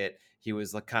pocket. He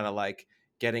was kind of like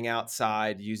getting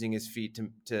outside, using his feet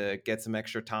to get some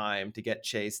extra time, to get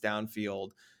Chase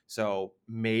downfield. So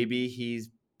maybe he's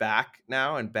back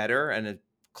now and better and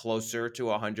closer to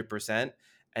 100%.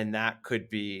 And that could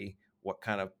be what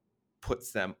kind of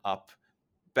puts them up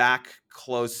back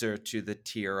closer to the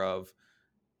tier of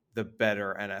the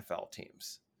better NFL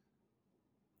teams.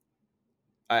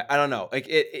 I don't know. Like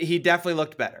he definitely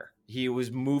looked better. He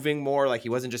was moving more, like he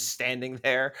wasn't just standing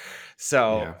there.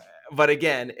 So, but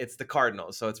again, it's the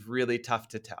Cardinals, so it's really tough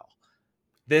to tell.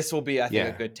 This will be, I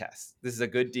think, a good test. This is a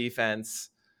good defense.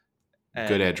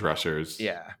 Good edge rushers.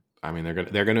 Yeah. I mean,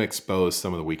 they're gonna expose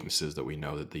some of the weaknesses that we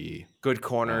know that the good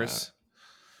corners.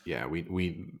 Yeah,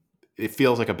 we it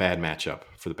feels like a bad matchup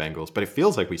for the Bengals, but it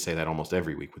feels like we say that almost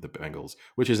every week with the Bengals,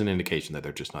 which is an indication that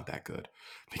they're just not that good.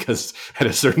 Because at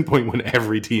a certain point, when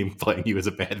every team playing you is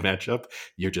a bad matchup,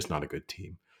 you're just not a good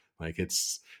team. Like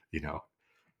it's you know,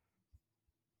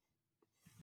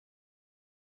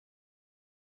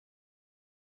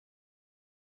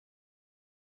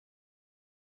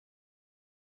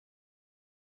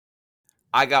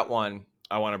 I got one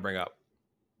I want to bring up,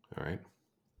 all right.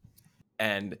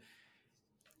 and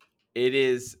it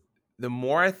is, the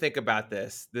more I think about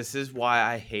this is why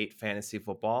I hate fantasy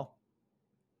football,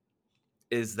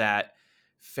 is that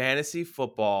fantasy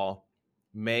football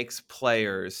makes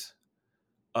players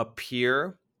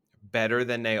appear better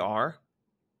than they are.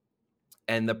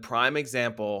 And the prime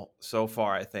example so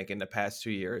far, I think, in the past 2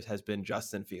 years has been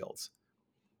Justin Fields,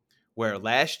 where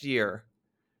last year,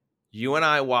 you and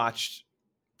I watched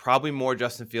probably more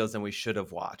Justin Fields than we should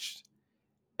have watched.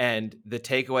 And the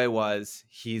takeaway was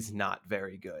he's not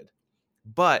very good.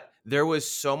 But there was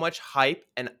so much hype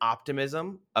and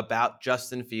optimism about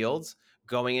Justin Fields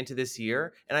going into this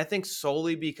year. And I think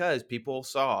solely because people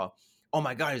saw, oh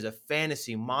my God, he's a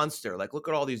fantasy monster. Like, look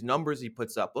at all these numbers he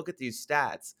puts up. Look at these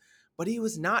stats. But he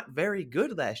was not very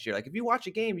good last year. Like, if you watch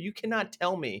a game, you cannot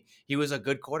tell me he was a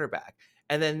good quarterback.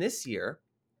 And then this year,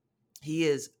 he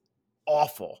is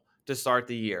awful to start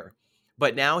the year.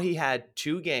 But now he had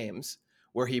 2 games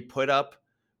where he put up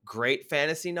great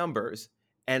fantasy numbers,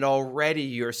 and already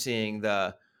you're seeing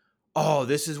the, oh,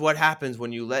 this is what happens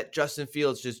when you let Justin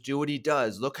Fields just do what he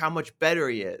does. Look how much better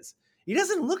he is. He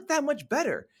doesn't look that much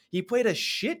better. He played a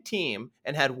shit team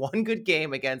and had one good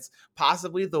game against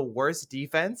possibly the worst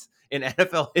defense in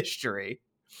NFL history.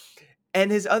 And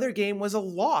his other game was a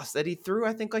loss that he threw,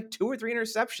 I think, like 2 or 3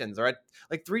 interceptions or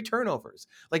like 3 turnovers.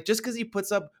 Like, just because he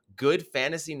puts up good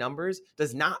fantasy numbers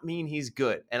does not mean he's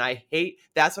good. And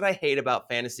that's what I hate about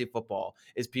fantasy football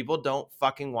is people don't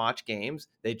fucking watch games.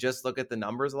 They just look at the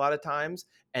numbers a lot of times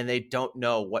and they don't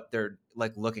know what they're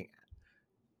like looking at.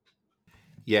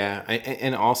 Yeah,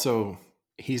 and also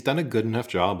he's done a good enough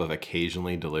job of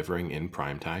occasionally delivering in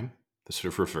prime time, the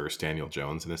sort of reverse Daniel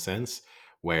Jones in a sense,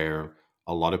 where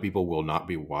a lot of people will not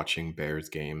be watching Bears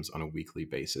games on a weekly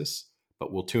basis,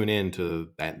 but will tune in to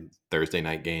that Thursday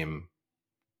night game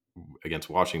against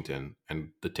Washington, and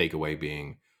the takeaway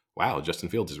being, wow, Justin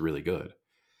Fields is really good.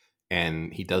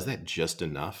 And he does that just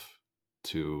enough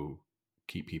to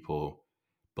keep people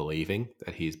believing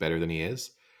that he's better than he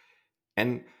is.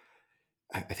 And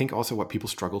I think also what people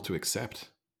struggle to accept,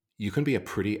 you can be a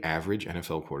pretty average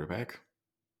NFL quarterback.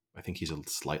 I think he's a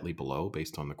slightly below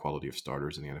based on the quality of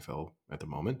starters in the NFL at the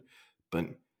moment. But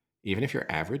even if you're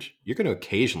average, you're going to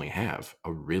occasionally have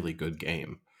a really good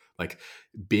game. Like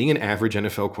being an average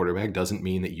NFL quarterback doesn't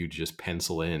mean that you just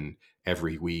pencil in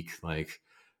every week like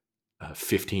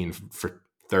 15 for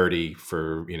 30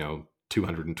 for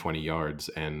 220 yards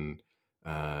and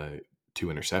uh, 2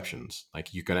 interceptions.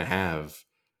 Like you're going to have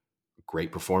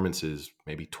great performances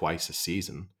maybe twice a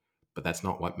season, but that's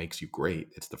not what makes you great.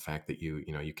 It's the fact that you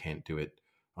can't do it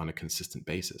on a consistent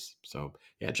basis. So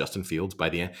yeah, Justin Fields by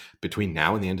the end, between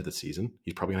now and the end of the season,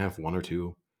 he's probably gonna have 1 or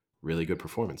 2 really good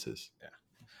performances. Yeah.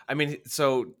 I mean,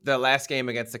 so the last game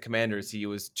against the Commanders, he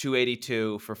was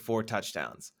 282 for 4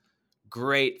 touchdowns.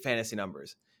 Great fantasy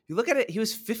numbers. You look at it, he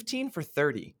was 15 for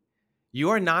 30. You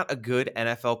are not a good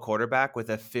NFL quarterback with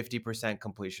a 50%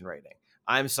 completion rating.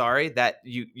 I'm sorry that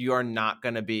you are not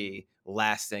going to be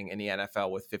lasting in the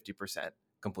NFL with 50%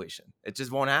 completion. It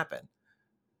just won't happen.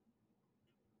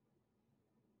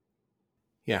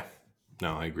 Yeah,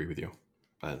 no, I agree with you.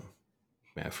 But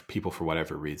yeah, for people for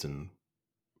whatever reason,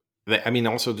 I mean,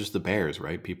 also just the Bears,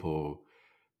 right? People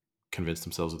convince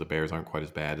themselves that the Bears aren't quite as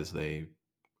bad as they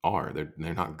are. They're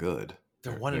not good.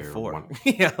 They're They're one and they're four. one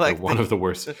Yeah, they're like one of the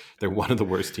worst. They're one of the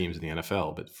worst teams in the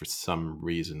NFL. But for some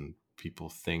reason, people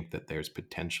think that there's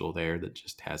potential there that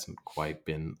just hasn't quite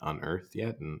been unearthed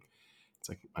yet. And it's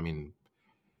like, I mean,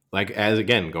 like as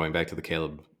again going back to the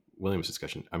Caleb Williams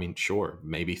discussion. I mean, sure,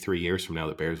 maybe 3 years from now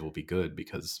the Bears will be good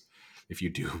because if you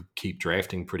do keep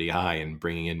drafting pretty high and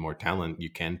bringing in more talent, you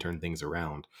can turn things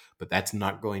around. But that's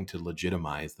not going to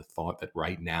legitimize the thought that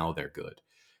right now they're good.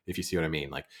 If you see what I mean,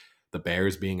 like the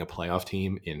Bears being a playoff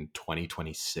team in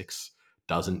 2026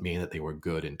 doesn't mean that they were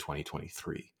good in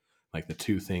 2023. Like the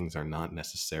two things are not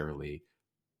necessarily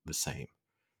the same.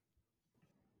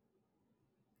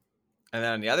 and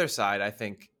then on the other side, I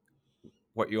think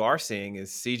what you are seeing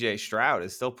is CJ Stroud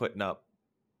is still putting up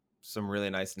some really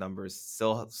nice numbers.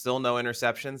 Still no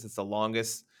interceptions. It's the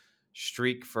longest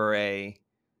streak for a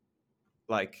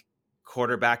like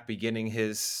quarterback beginning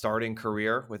his starting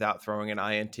career without throwing an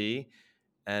INT.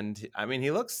 And I mean,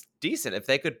 he looks decent. If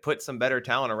they could put some better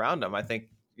talent around him, I think,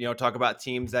 talk about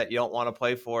teams that you don't want to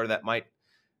play for that might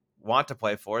want to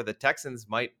play for. The Texans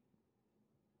might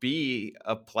be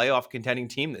a playoff contending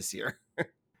team this year.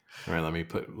 All right, let me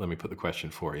put the question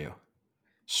for you.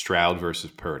 Stroud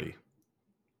versus Purdy.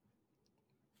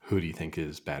 Who do you think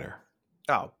is better?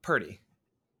 Oh, Purdy.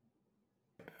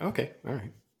 Okay, all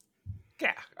right.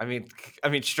 Yeah, I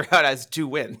mean, Stroud has 2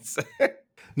 wins.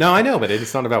 No, I know, but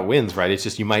it's not about wins, right? It's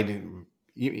just again,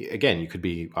 you could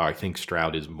be. Oh, I think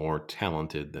Stroud is more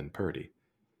talented than Purdy.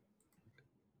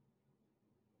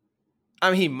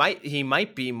 I mean, he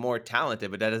might be more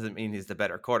talented, but that doesn't mean he's the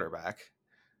better quarterback.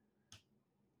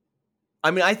 I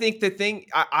mean, I think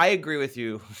I agree with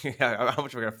you. How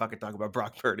much we're gonna fucking talk about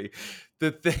Brock Purdy?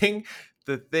 The thing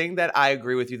that I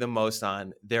agree with you the most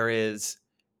on, there is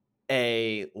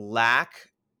a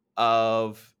lack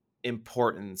of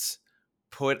importance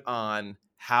put on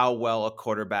how well a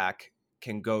quarterback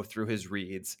can go through his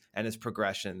reads and his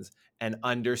progressions and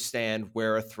understand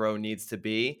where a throw needs to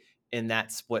be in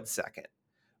that split second.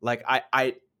 Like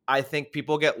I think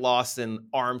people get lost in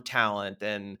arm talent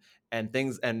and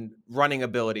things and running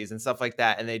abilities and stuff like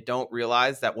that, and they don't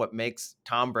realize that what makes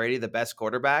Tom Brady the best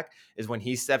quarterback is when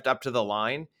he stepped up to the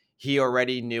line, he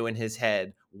already knew in his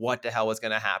head what the hell was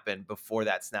going to happen before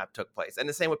that snap took place. And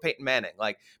the same with Peyton Manning.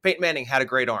 Like, Peyton Manning had a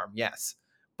great arm, yes,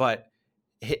 but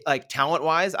like, talent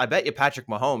wise, I bet you Patrick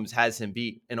Mahomes has him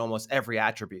beat in almost every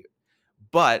attribute.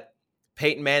 But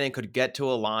Peyton Manning could get to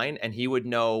a line and he would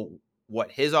know what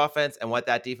his offense and what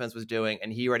that defense was doing,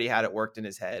 and he already had it worked in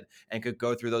his head and could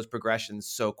go through those progressions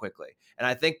so quickly. And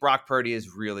I think Brock Purdy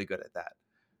is really good at that.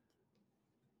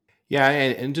 Yeah,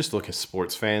 and just look at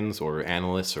sports fans or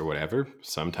analysts or whatever.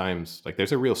 Sometimes, like,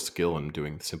 there's a real skill in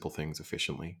doing simple things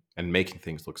efficiently and making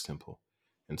things look simple.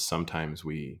 And sometimes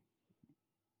we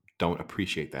don't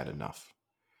appreciate that enough.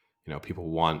 People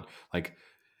want, like,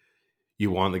 you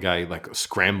want the guy like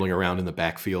scrambling around in the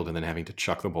backfield and then having to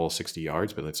chuck the ball 60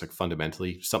 yards, but it's like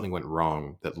fundamentally something went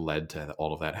wrong that led to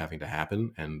all of that having to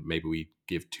happen. And maybe we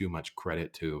give too much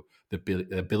credit to the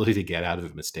ability to get out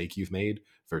of a mistake you've made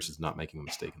versus not making the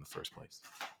mistake in the first place.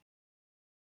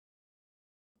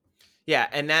 Yeah,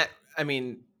 and that, I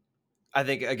mean, I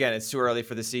think, again, it's too early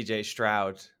for the CJ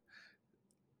Stroud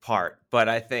part, but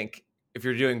I think if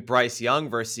you're doing Bryce Young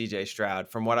versus CJ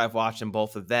Stroud, from what I've watched in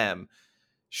both of them,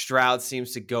 Stroud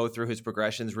seems to go through his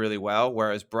progressions really well,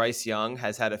 whereas Bryce Young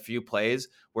has had a few plays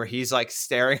where he's like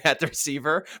staring at the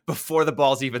receiver before the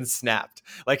ball's even snapped.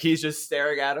 Like, he's just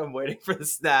staring at him, waiting for the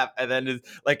snap, and then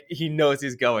like he knows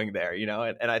he's going there,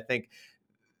 and I think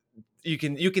you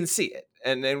can see it,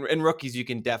 and in rookies you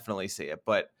can definitely see it,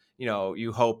 but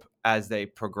you hope as they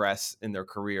progress in their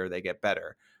career they get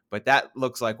better. But that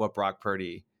looks like what Brock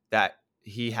Purdy, that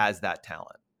he has that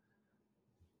talent.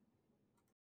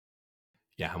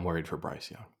 Yeah, I'm worried for Bryce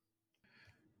Young.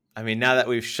 I mean, now that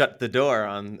we've shut the door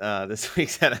on this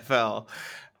week's NFL,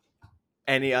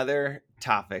 any other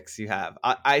topics you have?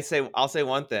 I'll say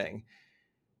one thing: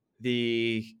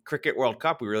 the Cricket World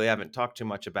Cup we really haven't talked too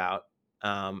much about.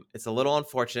 It's a little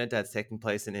unfortunate that it's taking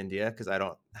place in India because I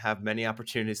don't have many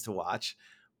opportunities to watch,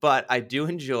 but I do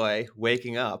enjoy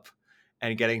waking up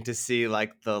and getting to see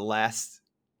like the last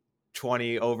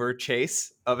 20 over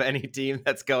chase of any team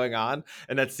that's going on,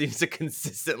 and that seems to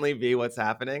consistently be what's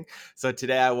happening. So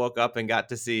today I woke up and got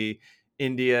to see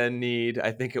India need,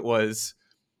 I think it was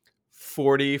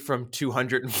 40 from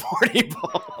 240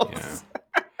 balls.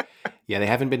 Yeah, they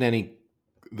haven't been any.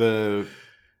 The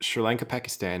Sri Lanka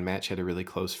Pakistan match had a really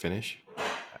close finish.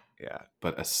 Yeah.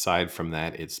 But aside from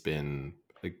that,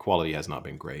 the quality has not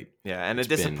been great. Yeah, and a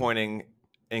disappointing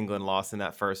England loss in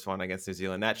that first one against New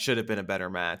Zealand. That should have been a better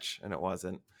match, and it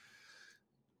wasn't.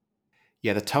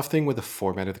 Yeah, the tough thing with the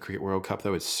format of the Cricket World Cup,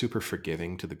 though, is super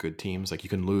forgiving to the good teams. Like, you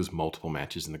can lose multiple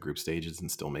matches in the group stages and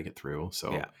still make it through.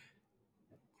 So, yeah.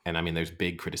 And I mean, there's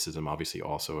big criticism, obviously,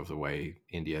 also of the way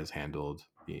India has handled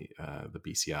the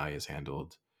BCI has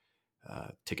handled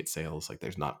ticket sales. Like,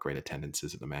 there's not great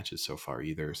attendances at the matches so far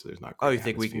either. So there's not great. Oh, you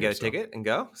think we can get a ticket and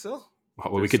go still?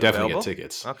 Well, we could definitely get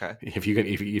tickets. Okay. If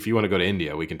you want to go to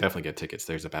India, we can definitely get tickets.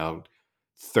 There's about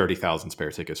 30,000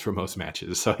 spare tickets for most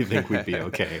matches, so I think we'd be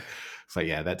okay. But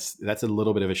yeah, that's a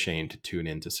little bit of a shame to tune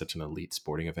into such an elite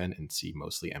sporting event and see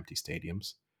mostly empty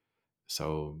stadiums.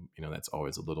 So, that's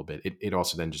always a little bit. It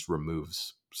also then just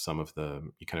removes some of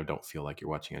you kind of don't feel like you're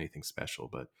watching anything special.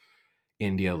 But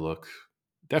India look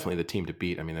definitely the team to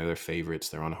beat. I mean, they're their favorites.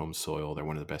 They're on home soil. They're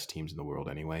one of the best teams in the world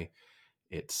anyway.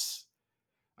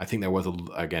 I think there was,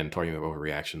 again, talking about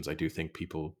overreactions, I do think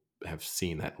people have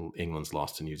seen that England's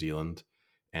lost to New Zealand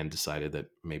and decided that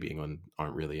maybe England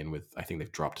aren't really in with. I think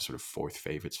they've dropped to sort of fourth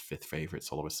favorites, fifth favorites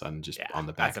all of a sudden, just Yeah, on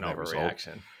the that's back an of that result.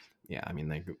 overreaction. Yeah, I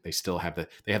mean they still have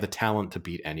the talent to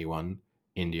beat anyone.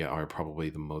 India are probably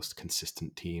the most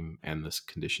consistent team, and the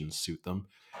conditions suit them.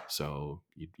 So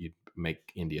you'd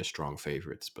make India strong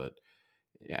favorites, but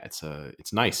yeah, it's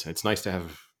nice. It's nice to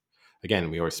have. Again,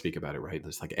 we always speak about it, right?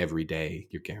 It's like every day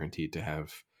you're guaranteed to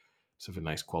have sort of a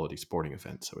nice quality sporting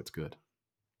event, so it's good.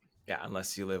 Yeah,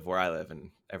 unless you live where I live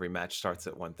and every match starts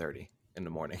at 1:30 in the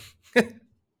morning.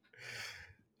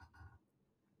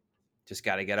 Just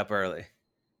got to get up early.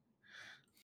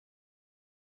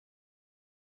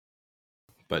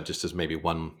 But just as maybe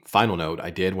one final note, I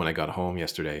did when I got home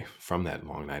yesterday from that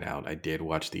long night out, I did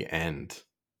watch the end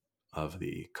of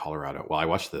the Colorado. Well, I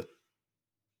watched the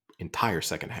entire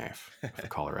second half of the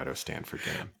Colorado Stanford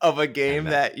game. Of a game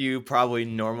And that you probably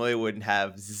normally wouldn't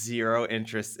have zero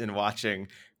interest in watching.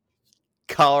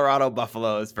 Colorado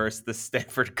Buffaloes versus the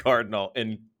Stanford Cardinal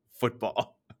in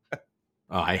football.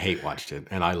 I hate watched it,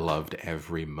 and I loved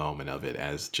every moment of it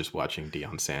as just watching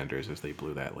Deion Sanders as they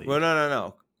blew that lead. Well,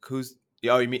 no. Who's?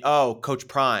 Oh, you mean Coach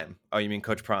Prime? Oh, you mean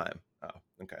Coach Prime? Oh,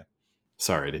 okay.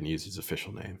 Sorry, I didn't use his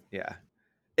official name. Yeah,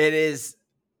 it is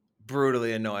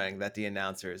brutally annoying that the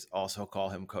announcers also call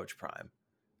him Coach Prime.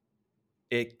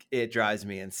 It drives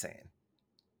me insane.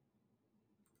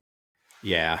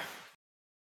 Yeah.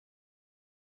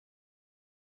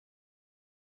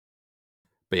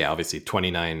 But yeah, obviously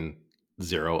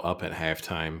 29-0 up at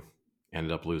halftime,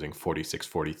 ended up losing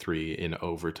 46-43 in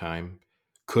overtime.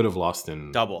 Could have lost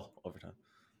in Double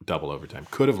overtime.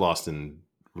 Could have lost in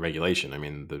regulation. I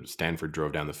mean, the Stanford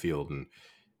drove down the field and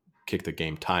kicked the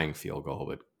game tying field goal,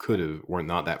 but could have, weren't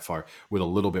not that far. With a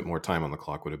little bit more time on the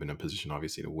clock, would have been in a position,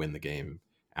 obviously, to win the game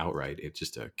outright. It's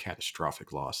just a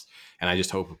catastrophic loss. And I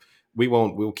just hope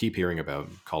we'll keep hearing about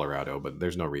Colorado, but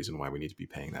there's no reason why we need to be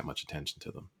paying that much attention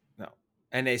to them. No.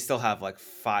 And they still have like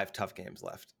 5 tough games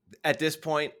left. At this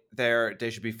point, they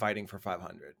should be fighting for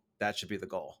 500. That should be the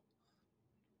goal.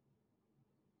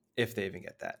 If they even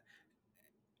get that.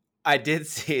 I did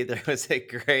see there was a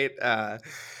great I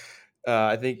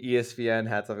think ESPN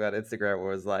had something on Instagram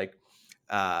where it was like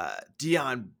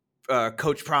Deion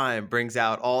Coach Prime brings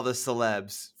out all the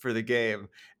celebs for the game,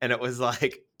 and it was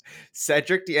like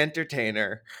Cedric the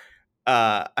Entertainer,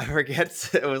 I forget,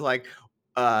 it was like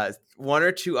one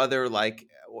or two other, like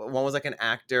one was like an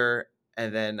actor,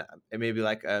 and then maybe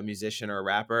like a musician or a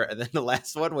rapper, and then the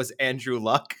last one was Andrew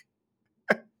Luck.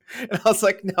 And I was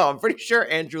like, no, I'm pretty sure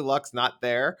Andrew Luck's not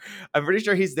there. I'm pretty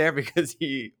sure he's there because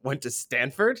he went to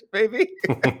Stanford, maybe.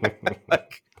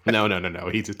 Like, No.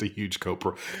 He's just a huge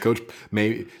coach.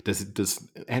 Maybe does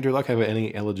Andrew Luck have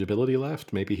any eligibility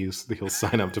left? Maybe he'll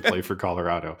sign up to play for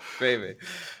Colorado. Maybe.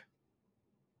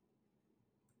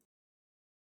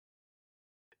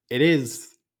 It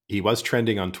is. He was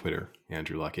trending on Twitter,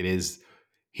 Andrew Luck.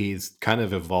 He's kind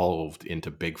of evolved into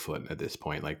Bigfoot at this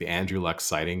point. Like the Andrew Luck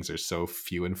sightings are so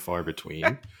few and far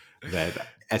between that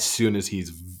as soon as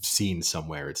he's seen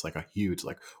somewhere, it's like a huge,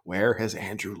 like, where has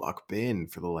Andrew Luck been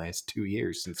for the last 2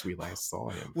 years since we last saw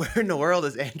him? Where in the world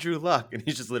is Andrew Luck? And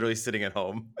he's just literally sitting at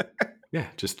home. Yeah,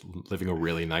 just living a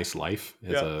really nice life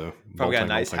as a Probably got a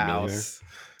nice house.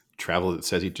 It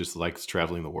says he just likes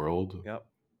traveling the world. Yep.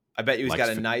 I bet he's got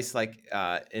a nice like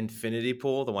infinity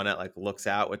pool, the one that like looks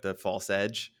out with the false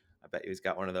edge. I bet he's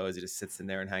got one of those. He just sits in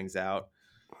there and hangs out.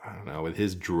 I don't know. With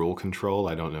his drool control,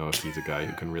 I don't know if he's a guy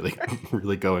who can really,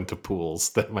 really go into pools.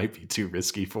 That might be too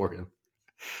risky for him.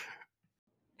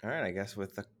 All right, I guess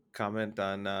with the comment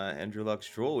on Andrew Luck's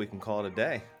drool, we can call it a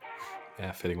day.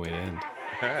 Yeah, fitting way to end.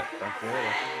 All right, talk to you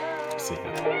later. See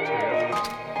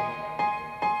ya.